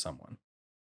something to someone.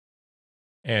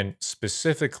 And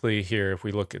specifically here, if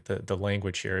we look at the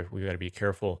language here, we got to be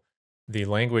careful. The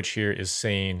language here is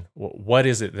saying, what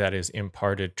is it that is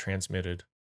imparted, transmitted,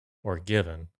 or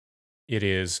given? It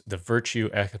is the virtue,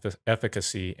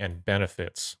 efficacy, and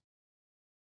benefits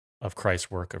of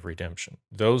Christ's work of redemption.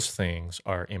 Those things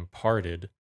are imparted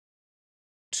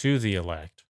to the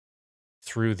elect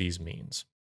through these means.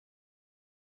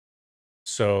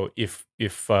 So if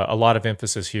a lot of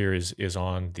emphasis here is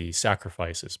on the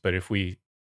sacrifices, but if we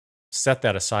set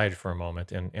that aside for a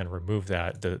moment and remove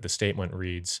that, the statement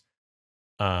reads,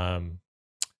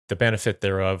 the benefit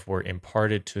thereof were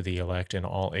imparted to the elect in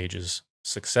all ages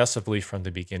successively from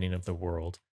the beginning of the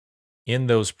world, in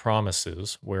those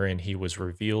promises wherein he was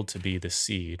revealed to be the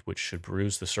seed which should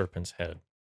bruise the serpent's head,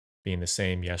 being the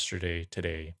same yesterday,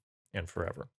 today, and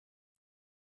forever.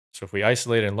 So if we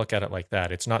isolate it and look at it like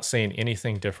that, it's not saying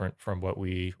anything different from what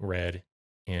we read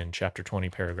in chapter 20,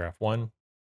 paragraph 1,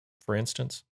 for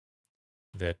instance,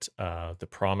 that the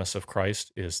promise of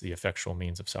Christ is the effectual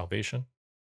means of salvation.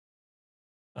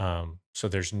 So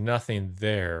there's nothing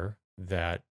there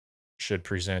that should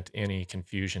present any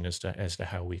confusion as to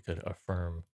how we could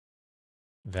affirm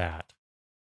that.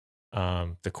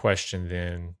 The question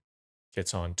then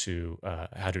gets on to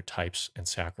how do types and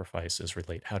sacrifices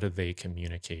relate? How do they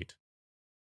communicate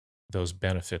those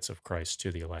benefits of Christ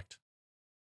to the elect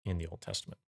in the Old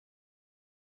Testament?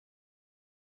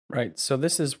 Right. So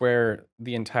this is where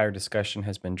the entire discussion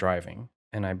has been driving.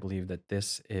 And I believe that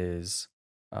this is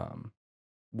um,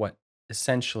 what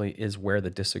essentially is where the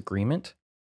disagreement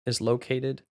is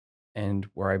located and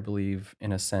where I believe,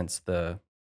 in a sense, I don't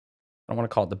want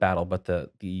to call it the battle, but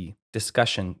the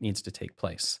discussion needs to take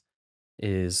place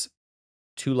is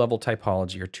two-level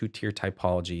typology or two-tier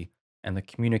typology and the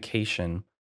communication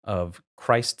of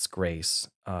Christ's grace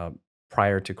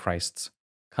prior to Christ's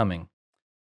coming.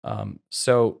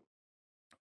 So,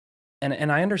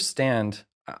 and I understand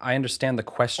the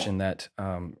question that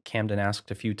Camden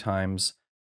asked a few times.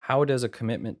 How does a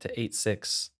commitment to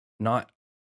 8.6 not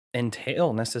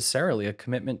entail necessarily a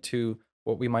commitment to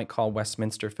what we might call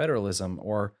Westminster Federalism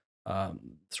or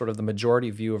sort of the majority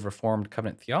view of Reformed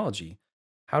covenant theology?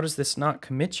 How does this not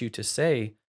commit you to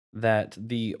say that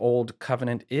the old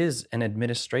covenant is an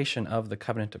administration of the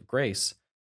covenant of grace?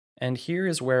 And here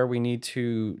is where we need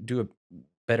to do a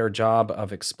better job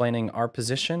of explaining our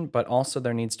position, but also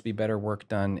there needs to be better work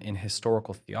done in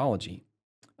historical theology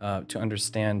to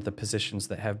understand the positions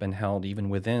that have been held even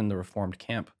within the Reformed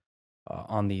camp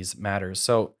on these matters.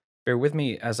 So bear with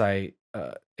me as I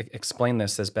explain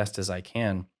this as best as I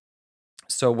can.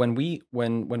 So when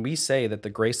we say that the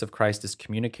grace of Christ is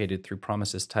communicated through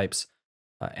promises, types,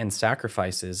 and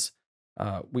sacrifices,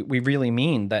 we really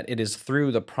mean that it is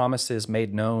through the promises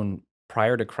made known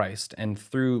prior to Christ and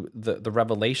through the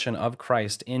revelation of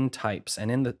Christ in types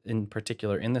and in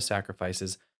particular in the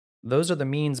sacrifices. Those are the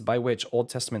means by which Old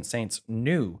Testament saints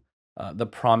knew the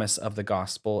promise of the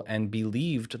gospel and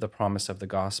believed the promise of the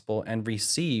gospel and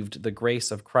received the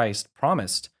grace of Christ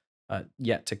promised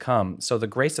yet to come. So the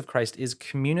grace of Christ is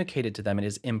communicated to them. It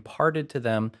is imparted to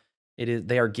them.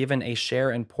 They are given a share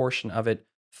and portion of it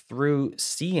through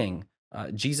seeing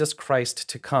Jesus Christ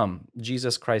to come,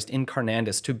 Jesus Christ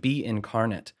incarnatus, to be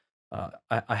incarnate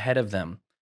ahead of them.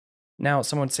 Now,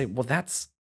 someone would say, well,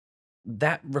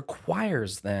 that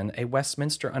requires then a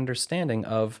Westminster understanding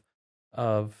of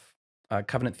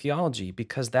covenant theology,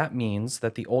 because that means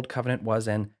that the old covenant was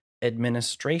an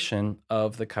administration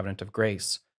of the covenant of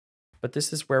grace. But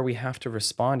this is where we have to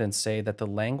respond and say that the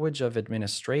language of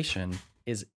administration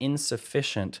is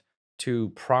insufficient to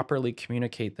properly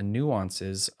communicate the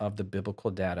nuances of the biblical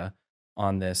data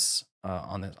on this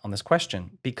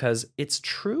question, because it's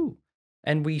true,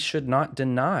 and we should not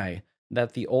deny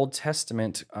that the Old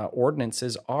Testament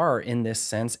ordinances are, in this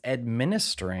sense,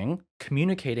 administering,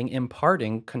 communicating,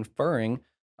 imparting, conferring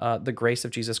the grace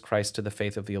of Jesus Christ to the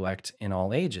faith of the elect in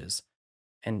all ages.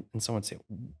 And someone say,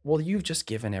 well, you've just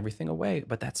given everything away,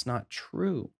 but that's not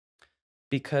true,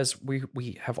 because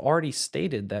we have already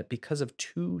stated that because of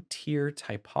two-tier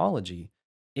typology,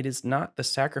 it is not the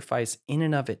sacrifice in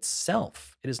and of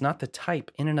itself. It is not the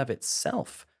type in and of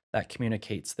itself that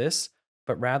communicates this,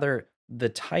 but rather the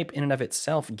type in and of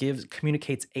itself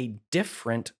communicates a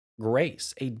different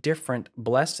grace, a different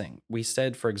blessing. We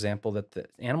said, for example, that the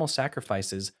animal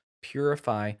sacrifices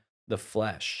purify the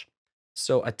flesh.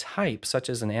 So a type, such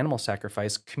as an animal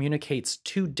sacrifice, communicates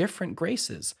two different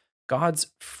graces: God's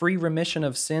free remission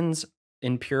of sins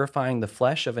in purifying the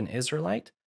flesh of an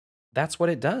Israelite. That's what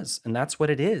it does, and that's what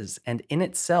it is. And in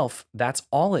itself, that's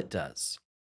all it does.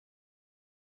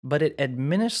 But it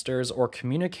administers or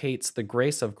communicates the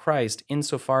grace of Christ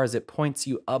insofar as it points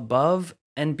you above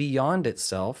and beyond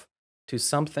itself to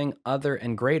something other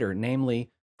and greater, namely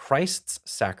Christ's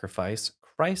sacrifice,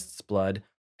 Christ's blood,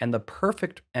 and the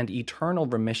perfect and eternal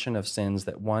remission of sins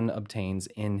that one obtains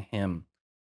in him.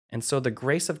 And so the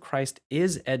grace of Christ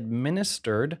is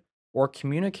administered or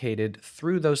communicated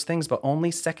through those things, but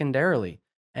only secondarily,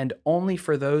 and only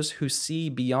for those who see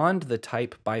beyond the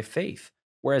type by faith.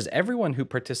 Whereas everyone who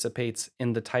participates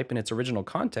in the type in its original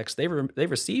context, they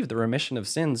receive the remission of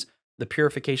sins, the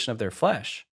purification of their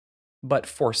flesh. But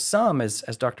for some, as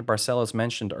Dr. Barcelos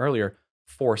mentioned earlier,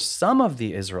 for some of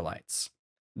the Israelites,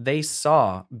 they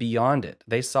saw beyond it.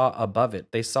 They saw above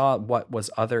it. They saw what was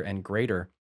other and greater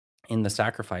in the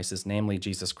sacrifices, namely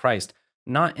Jesus Christ.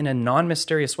 Not in a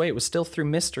non-mysterious way. It was still through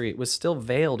mystery. It was still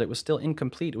veiled. It was still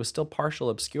incomplete. It was still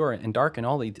partial, obscure, and dark, and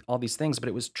all these things, but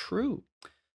it was true.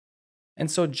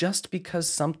 And so just because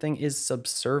something is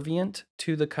subservient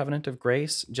to the covenant of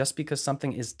grace, just because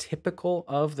something is typical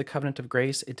of the covenant of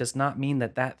grace, it does not mean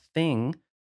that that thing,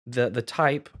 the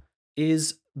type,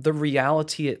 is the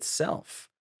reality itself.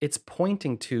 It's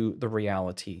pointing to the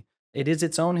reality. It is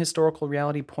its own historical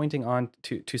reality pointing on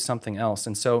to something else.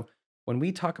 And so when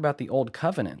we talk about the old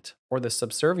covenant or the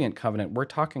subservient covenant, we're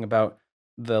talking about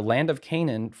the land of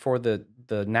Canaan for the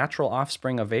natural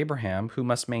offspring of Abraham, who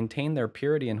must maintain their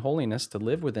purity and holiness to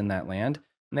live within that land.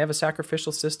 And they have a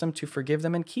sacrificial system to forgive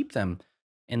them and keep them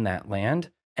in that land.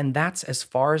 And that's as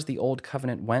far as the old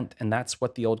covenant went. And that's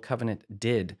what the old covenant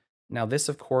did. Now, this,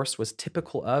 of course, was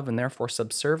typical of and therefore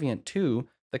subservient to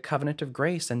the covenant of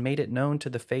grace and made it known to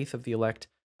the faith of the elect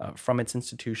from its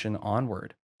institution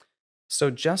onward. So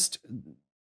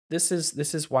this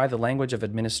is why the language of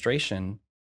administration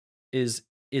is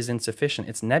insufficient.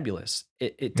 It's nebulous.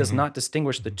 It does not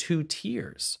distinguish the two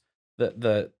tiers,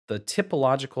 the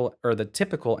typological or the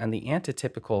typical and the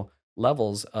antitypical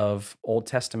levels of Old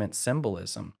Testament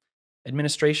symbolism.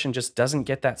 Administration just doesn't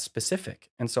get that specific.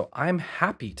 And so I'm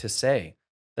happy to say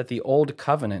that the Old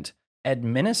Covenant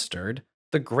administered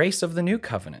the grace of the New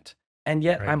Covenant. And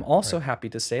yet I'm also happy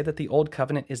to say that the Old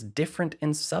Covenant is different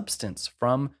in substance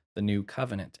from the New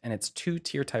Covenant. And it's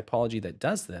two-tier typology that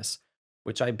does this,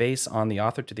 which I base on the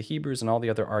author to the Hebrews and all the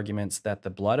other arguments that the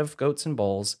blood of goats and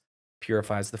bulls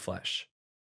purifies the flesh.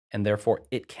 And therefore,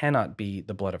 it cannot be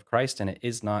the blood of Christ, and it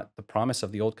is not the promise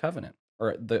of the Old Covenant.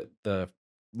 Or the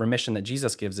remission that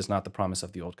Jesus gives is not the promise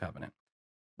of the Old Covenant.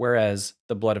 Whereas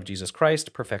the blood of Jesus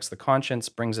Christ perfects the conscience,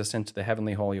 brings us into the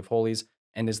heavenly holy of holies,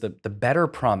 and is the better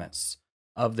promise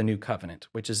of the New Covenant,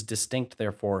 which is distinct,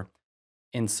 therefore,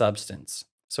 in substance.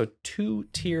 So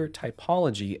two-tier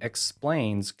typology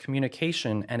explains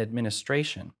communication and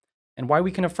administration, and why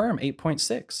we can affirm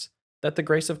 8.6, that the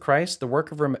grace of Christ, the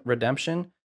work of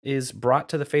redemption, is brought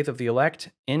to the faith of the elect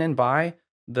in and by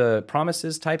the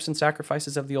promises, types, and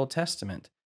sacrifices of the Old Testament.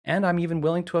 And I'm even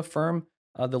willing to affirm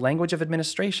the language of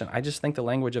administration. I just think the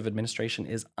language of administration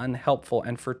is unhelpful,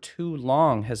 and for too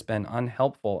long has been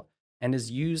unhelpful, and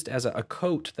is used as a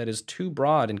coat that is too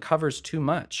broad and covers too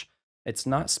much. It's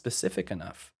not specific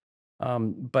enough.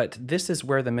 But this is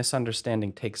where the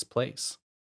misunderstanding takes place.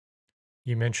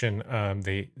 You mentioned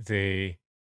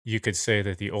you could say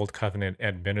that the Old Covenant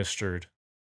administered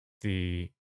the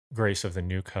grace of the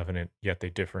New Covenant, yet they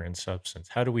differ in substance.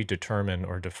 How do we determine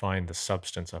or define the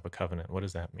substance of a covenant? What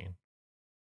does that mean?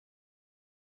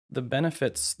 The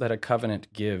benefits that a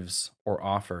covenant gives or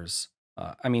offers.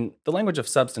 The language of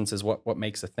substance is what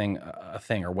makes a thing,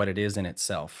 or what it is in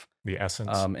itself. The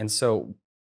essence. And so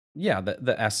Yeah,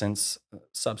 the essence,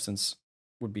 substance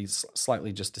would be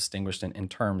slightly just distinguished in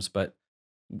terms, but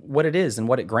what it is and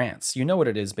what it grants. You know what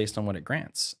it is based on what it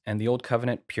grants. And the old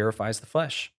covenant purifies the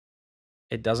flesh.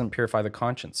 It doesn't purify the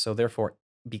conscience. So therefore,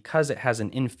 because it has an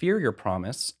inferior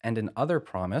promise and an other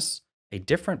promise, a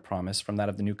different promise from that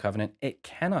of the new covenant, it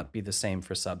cannot be the same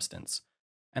for substance.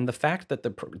 And the fact that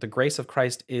the grace of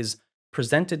Christ is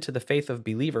presented to the faith of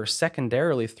believers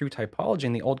secondarily through typology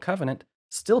in the old covenant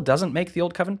still doesn't make the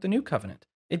old covenant the new covenant.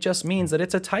 It just means that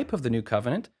it's a type of the new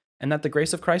covenant and that the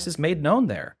grace of Christ is made known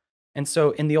there. And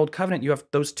so in the old covenant, you have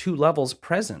those two levels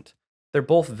present. They're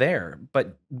both there,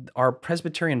 but our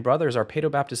Presbyterian brothers, our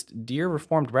Paedo-Baptist dear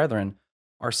Reformed brethren,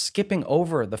 are skipping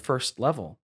over the first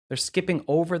level. They're skipping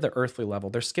over the earthly level.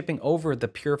 They're skipping over the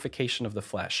purification of the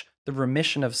flesh, the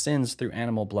remission of sins through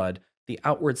animal blood, the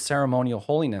outward ceremonial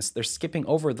holiness. They're skipping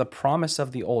over the promise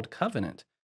of the old covenant.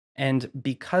 And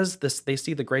because they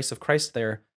see the grace of Christ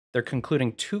there, they're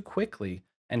concluding too quickly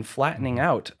and flattening Mhm.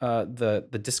 out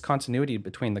the discontinuity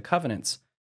between the covenants.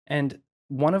 And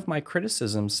one of my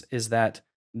criticisms is that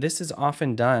this is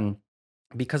often done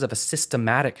because of a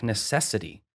systematic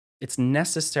necessity. It's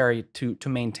necessary to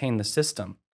maintain the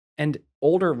system. And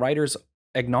older writers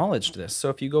acknowledged this. So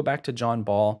if you go back to John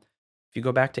Ball, if you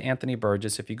go back to Anthony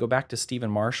Burgess, if you go back to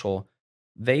Stephen Marshall,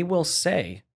 they will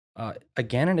say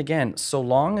again and again, so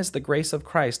long as the grace of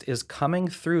Christ is coming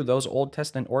through those Old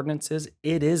Testament ordinances,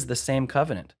 it is the same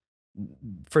covenant.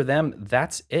 For them,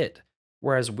 that's it.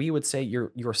 Whereas we would say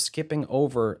you're skipping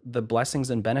over the blessings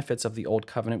and benefits of the old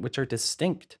covenant, which are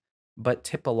distinct but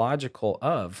typical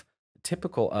of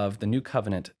the new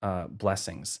covenant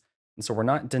blessings. And so we're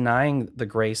not denying the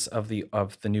grace of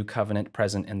the new covenant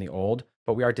present in the old,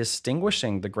 but we are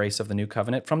distinguishing the grace of the new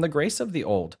covenant from the grace of the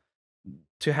old.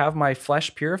 To have my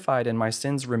flesh purified and my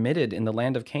sins remitted in the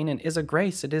land of Canaan is a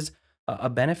grace. It is a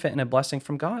benefit and a blessing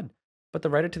from God. But the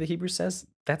writer to the Hebrews says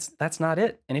that's not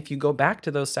it. And if you go back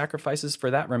to those sacrifices for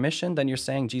that remission, then you're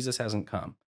saying Jesus hasn't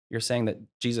come. You're saying that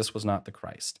Jesus was not the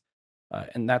Christ.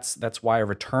 And that's why a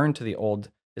return to the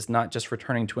old is not just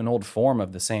returning to an old form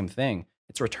of the same thing.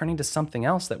 It's returning to something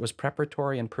else that was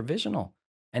preparatory and provisional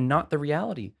and not the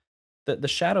reality. The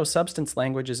shadow substance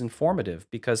language is informative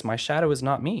because my shadow is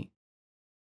not me,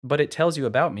 but it tells you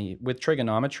about me. With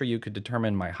trigonometry, you could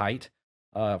determine my height.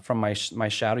 From my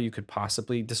shadow, you could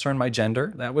possibly discern my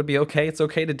gender. That would be okay. It's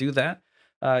okay to do that.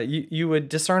 You would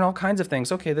discern all kinds of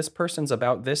things. Okay, this person's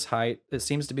about this height. It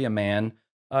seems to be a man.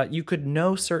 You could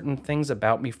know certain things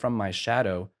about me from my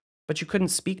shadow, but you couldn't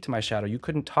speak to my shadow. You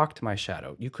couldn't talk to my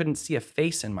shadow. You couldn't see a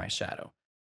face in my shadow.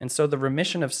 And so the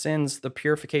remission of sins, the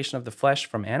purification of the flesh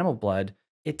from animal blood,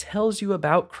 it tells you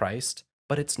about Christ,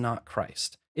 but it's not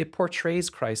Christ. It portrays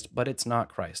Christ, but it's not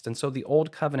Christ. And so the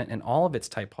old covenant in all of its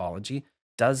typology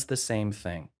does the same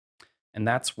thing. And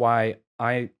that's why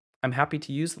I'm happy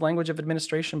to use the language of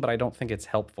administration, but I don't think it's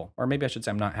helpful. Or maybe I should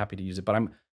say I'm not happy to use it, but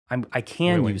I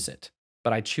can Willing. use it,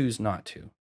 but I choose not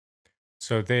to.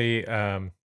 So they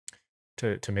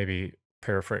to maybe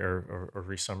paraphrase or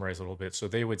re-summarize a little bit. So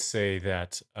they would say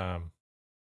that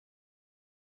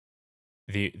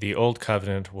the old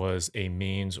covenant was a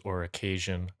means or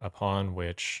occasion upon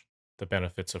which the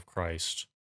benefits of Christ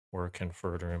were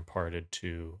conferred or imparted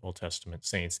to Old Testament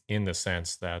saints, in the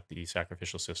sense that the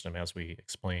sacrificial system, as we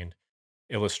explained,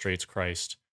 illustrates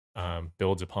Christ,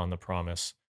 builds upon the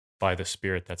promise by the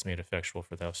Spirit that's made effectual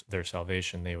for their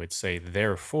salvation. They would say,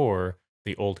 therefore,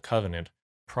 the old covenant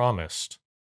promised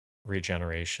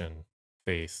regeneration,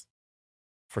 faith,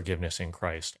 forgiveness in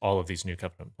Christ, all of these new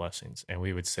covenant blessings. And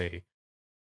we would say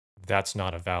that's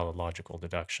not a valid logical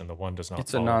deduction. The one does not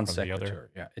It's a follow non from the other. sequitur.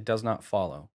 Yeah, it does not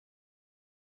follow.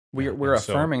 Yeah. We're And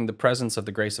so, affirming the presence of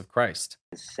the grace of Christ.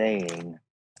 Is saying,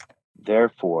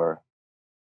 therefore,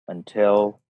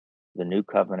 until the new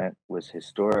covenant was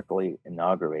historically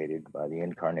inaugurated by the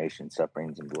incarnation,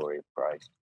 sufferings, and glory of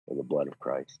Christ, or the blood of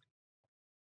Christ,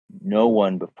 no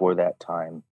one before that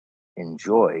time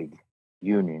enjoyed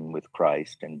union with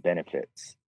Christ and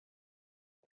benefits.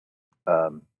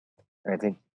 And I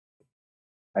think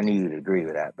I knew you'd agree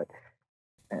with that, but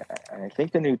I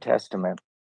think the New Testament,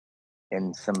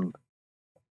 in some,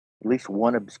 at least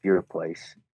one obscure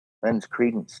place, lends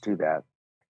credence to that.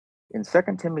 In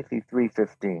 2 Timothy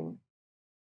 3:15,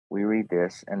 we read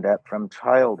this, and that from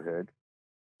childhood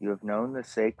you have known the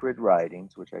sacred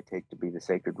writings, which I take to be the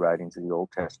sacred writings of the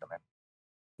Old Testament,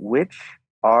 which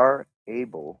are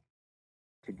able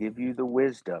to give you the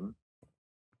wisdom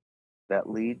that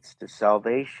leads to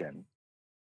salvation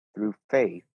through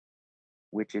faith,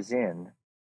 which is in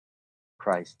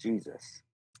Christ Jesus.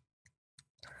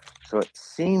 So it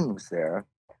seems there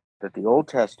that the Old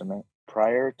Testament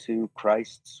prior to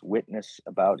Christ's witness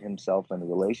about himself in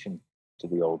relation to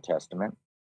the Old Testament,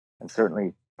 and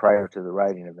certainly prior to the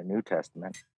writing of the New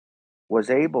Testament, was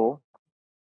able,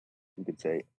 you could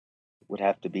say, would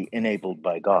have to be enabled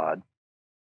by God,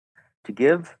 to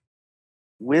give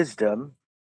wisdom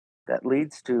that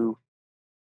leads to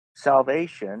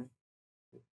salvation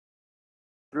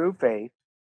through faith,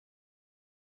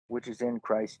 which is in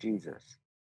Christ Jesus.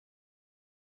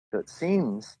 So it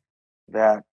seems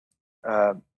that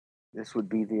this would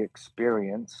be the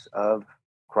experience of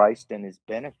Christ and his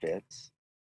benefits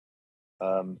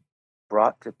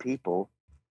brought to people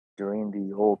during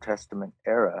the Old Testament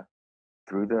era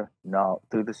through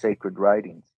the sacred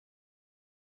writings,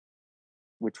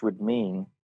 which would mean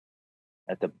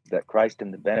that Christ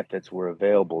and the benefits were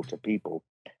available to people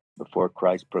before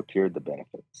Christ procured the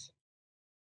benefits.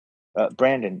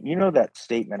 Brandon, you know that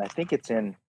statement? I think it's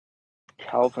in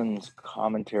Calvin's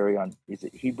commentary on, is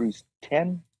it Hebrews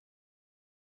 10?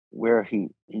 Where he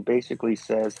basically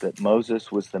says that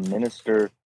Moses was the minister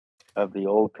of the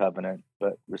old covenant,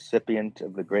 but recipient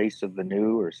of the grace of the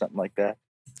new, or something like that.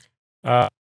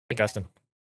 Augustine.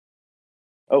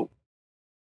 Oh,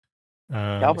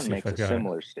 Calvin Calvin makes a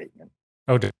similar statement.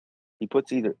 Oh, he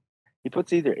puts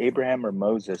either Abraham or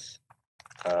Moses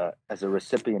as a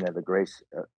recipient of the grace.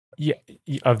 Yeah,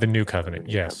 of the new covenant.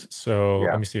 Yes. Covenant. So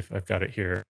Yeah. let me see if I've got it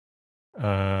here.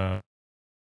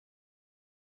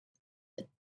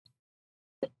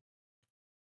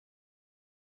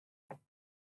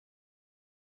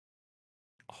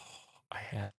 I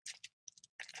had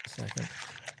a second.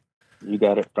 You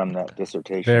got it from that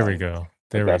dissertation. There we go.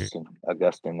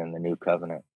 Augustine and the New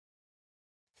Covenant.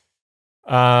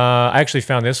 I actually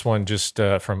found this one just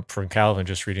from Calvin,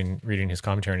 just reading his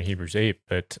commentary on Hebrews 8.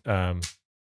 But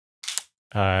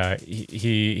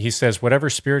he says, whatever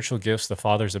spiritual gifts the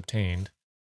fathers obtained,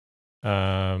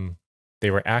 they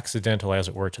were accidental, as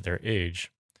it were, to their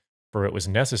age, for it was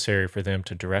necessary for them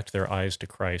to direct their eyes to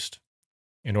Christ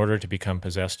in order to become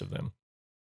possessed of them.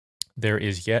 There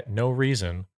is yet no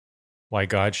reason why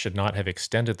God should not have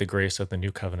extended the grace of the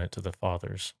new covenant to the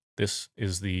fathers. This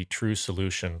is the true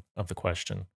solution of the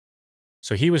question.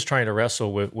 So he was trying to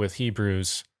wrestle with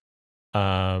Hebrews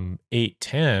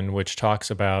 8:10, which talks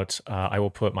about, I will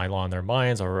put my law in their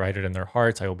minds, I will write it in their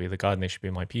hearts, I will be the God and they should be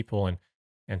my people,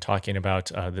 and talking about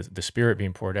the Spirit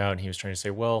being poured out. And he was trying to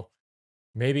say, well,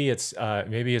 maybe it's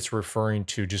referring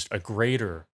to just a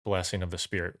greater blessing of the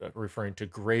Spirit, referring to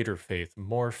greater faith,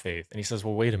 more faith. And he says,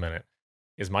 well, wait a minute.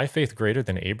 Is my faith greater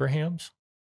than Abraham's?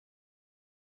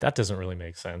 That doesn't really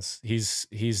make sense. He's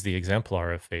the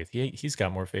exemplar of faith. He's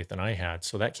got more faith than I had,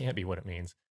 so that can't be what it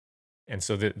means. And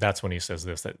so that's when he says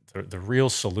this, that the real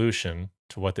solution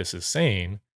to what this is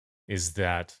saying is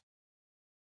that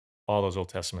all those Old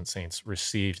Testament saints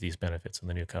received these benefits in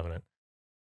the New Covenant.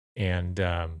 And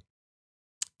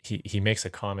he makes a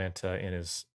comment in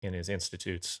his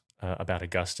Institutes about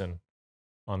Augustine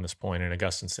on this point, and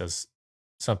Augustine says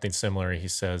something similar. He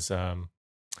says,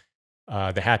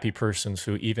 the happy persons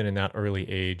who, even in that early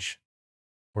age,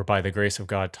 were by the grace of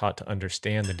God taught to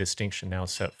understand the distinction now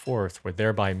set forth, were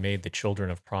thereby made the children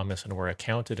of promise and were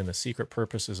accounted in the secret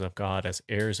purposes of God as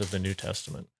heirs of the New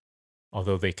Testament,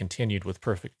 although they continued with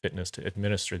perfect fitness to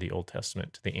administer the Old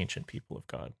Testament to the ancient people of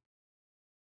God.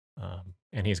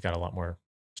 And he's got a lot more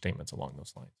statements along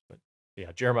those lines. But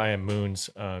yeah, Jeremiah Moon's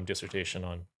dissertation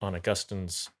on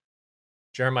Augustine's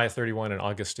Jeremiah 31 and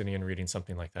Augustinian reading,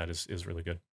 something like that, is really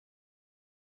good.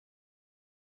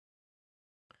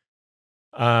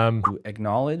 To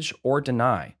acknowledge or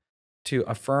deny, to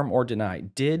affirm or deny.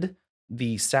 Did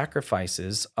the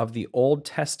sacrifices of the Old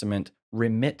Testament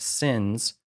remit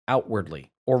sins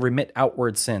outwardly, or remit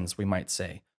outward sins, we might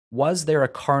say? Was there a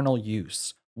carnal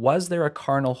use? Was there a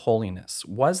carnal holiness?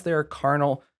 Was there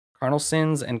carnal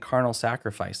sins and carnal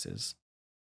sacrifices?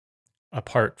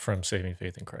 Apart from saving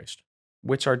faith in Christ.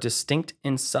 Which are distinct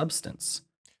in substance.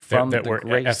 That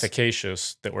were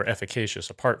efficacious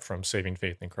apart from saving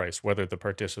faith in Christ, whether the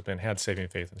participant had saving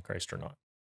faith in Christ or not.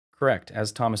 Correct.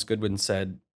 As Thomas Goodwin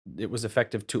said, it was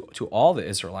effective to all the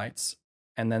Israelites,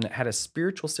 and then it had a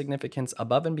spiritual significance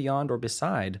above and beyond or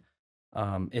beside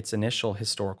its initial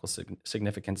historical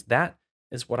significance. That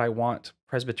is what I want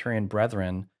Presbyterian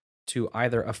brethren to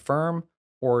either affirm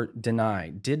or deny.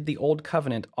 Did the Old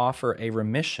Covenant offer a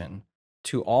remission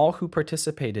to all who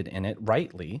participated in it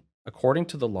rightly, according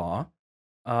to the law,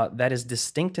 that is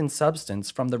distinct in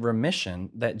substance from the remission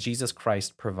that Jesus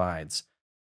Christ provides?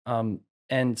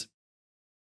 And,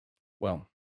 well,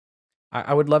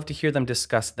 I would love to hear them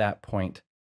discuss that point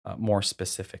more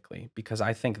specifically, because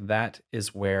I think that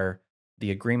is where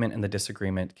the agreement and the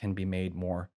disagreement can be made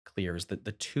more clear, is the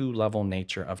two-level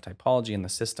nature of typology in the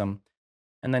system.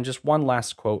 And then just one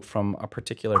last quote from a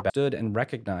particular stood and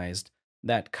recognized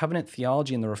that covenant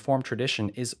theology in the Reformed tradition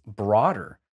is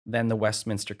broader than the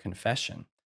Westminster Confession,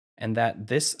 and that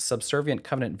this subservient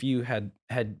covenant view had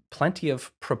plenty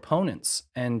of proponents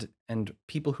and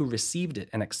people who received it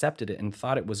and accepted it and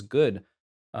thought it was good.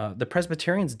 The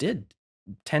Presbyterians did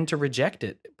tend to reject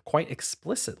it quite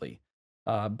explicitly,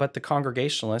 but the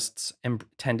Congregationalists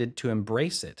tended to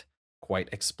embrace it quite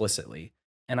explicitly.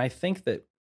 And I think that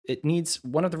it needs,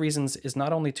 one of the reasons is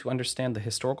not only to understand the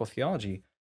historical theology,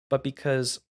 but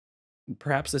because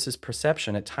perhaps this is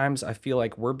perception. At times, I feel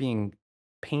like we're being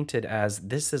painted as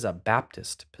this is a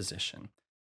Baptist position.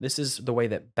 This is the way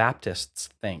that Baptists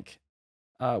think.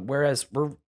 Whereas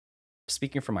we're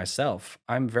speaking for myself,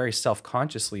 I'm very self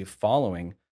consciously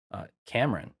following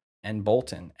Cameron and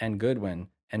Bolton and Goodwin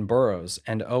and Burroughs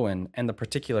and Owen and the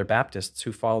particular Baptists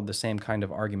who followed the same kind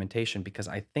of argumentation, because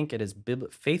I think it is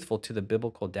faithful to the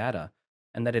biblical data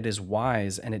and that it is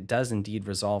wise and it does indeed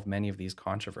resolve many of these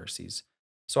controversies.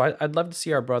 So I'd love to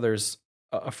see our brothers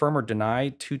affirm or deny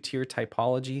two-tier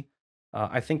typology.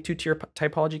 I think two-tier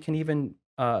typology can even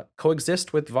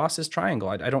coexist with Voss's triangle.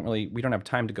 I don't really, we don't have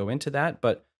time to go into that,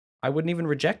 but I wouldn't even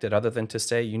reject it other than to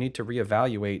say you need to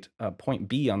reevaluate point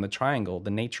B on the triangle,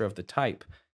 the nature of the type.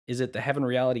 Is it the heaven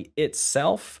reality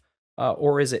itself,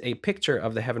 or is it a picture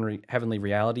of the heavenly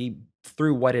reality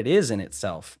through what it is in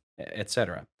itself,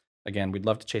 etc.? Again, we'd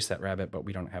love to chase that rabbit, but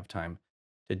we don't have time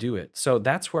to do it. So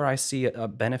that's where I see a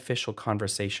beneficial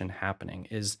conversation happening,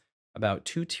 is about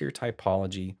two-tier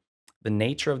typology, the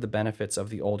nature of the benefits of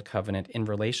the old covenant in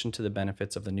relation to the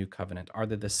benefits of the new covenant. Are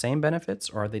they the same benefits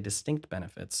or are they distinct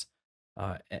benefits?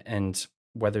 And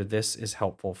whether this is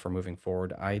helpful for moving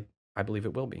forward, I believe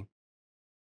it will be.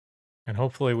 And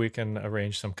hopefully we can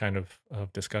arrange some kind of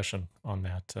discussion on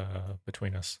that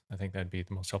between us. I think that'd be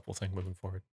the most helpful thing moving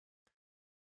forward.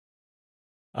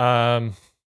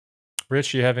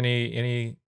 Rich, you have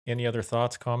any other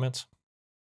thoughts, comments?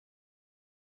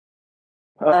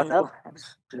 No, I'm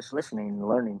just listening and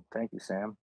learning. Thank you,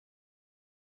 Sam.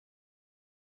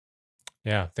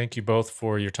 Yeah, thank you both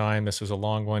for your time. This was a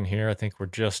long one here. I think we're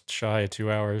just shy of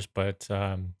 2 hours, but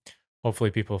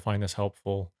hopefully people find this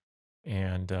helpful,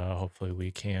 and hopefully we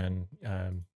can,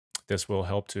 this will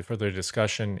help to further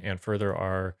discussion and further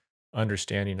our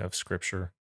understanding of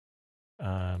Scripture.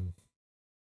 And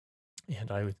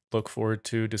I would look forward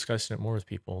to discussing it more with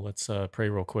people. Let's pray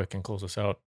real quick and close us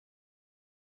out.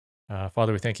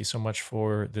 Father, we thank you so much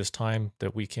for this time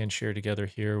that we can share together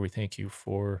here. We thank you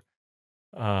for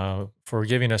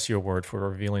giving us your word, for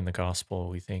revealing the gospel.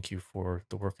 We thank you for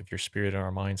the work of your Spirit in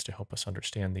our minds to help us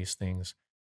understand these things.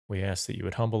 We ask that you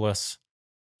would humble us,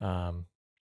 help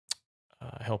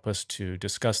us to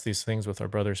discuss these things with our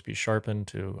brothers, be sharpened,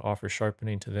 to offer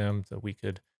sharpening to them, that we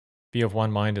could be of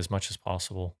one mind as much as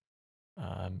possible,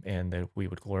 and that we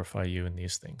would glorify you in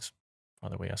these things.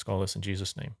 Father, we ask all this in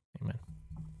Jesus' name. Amen.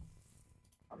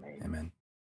 Amen. Amen.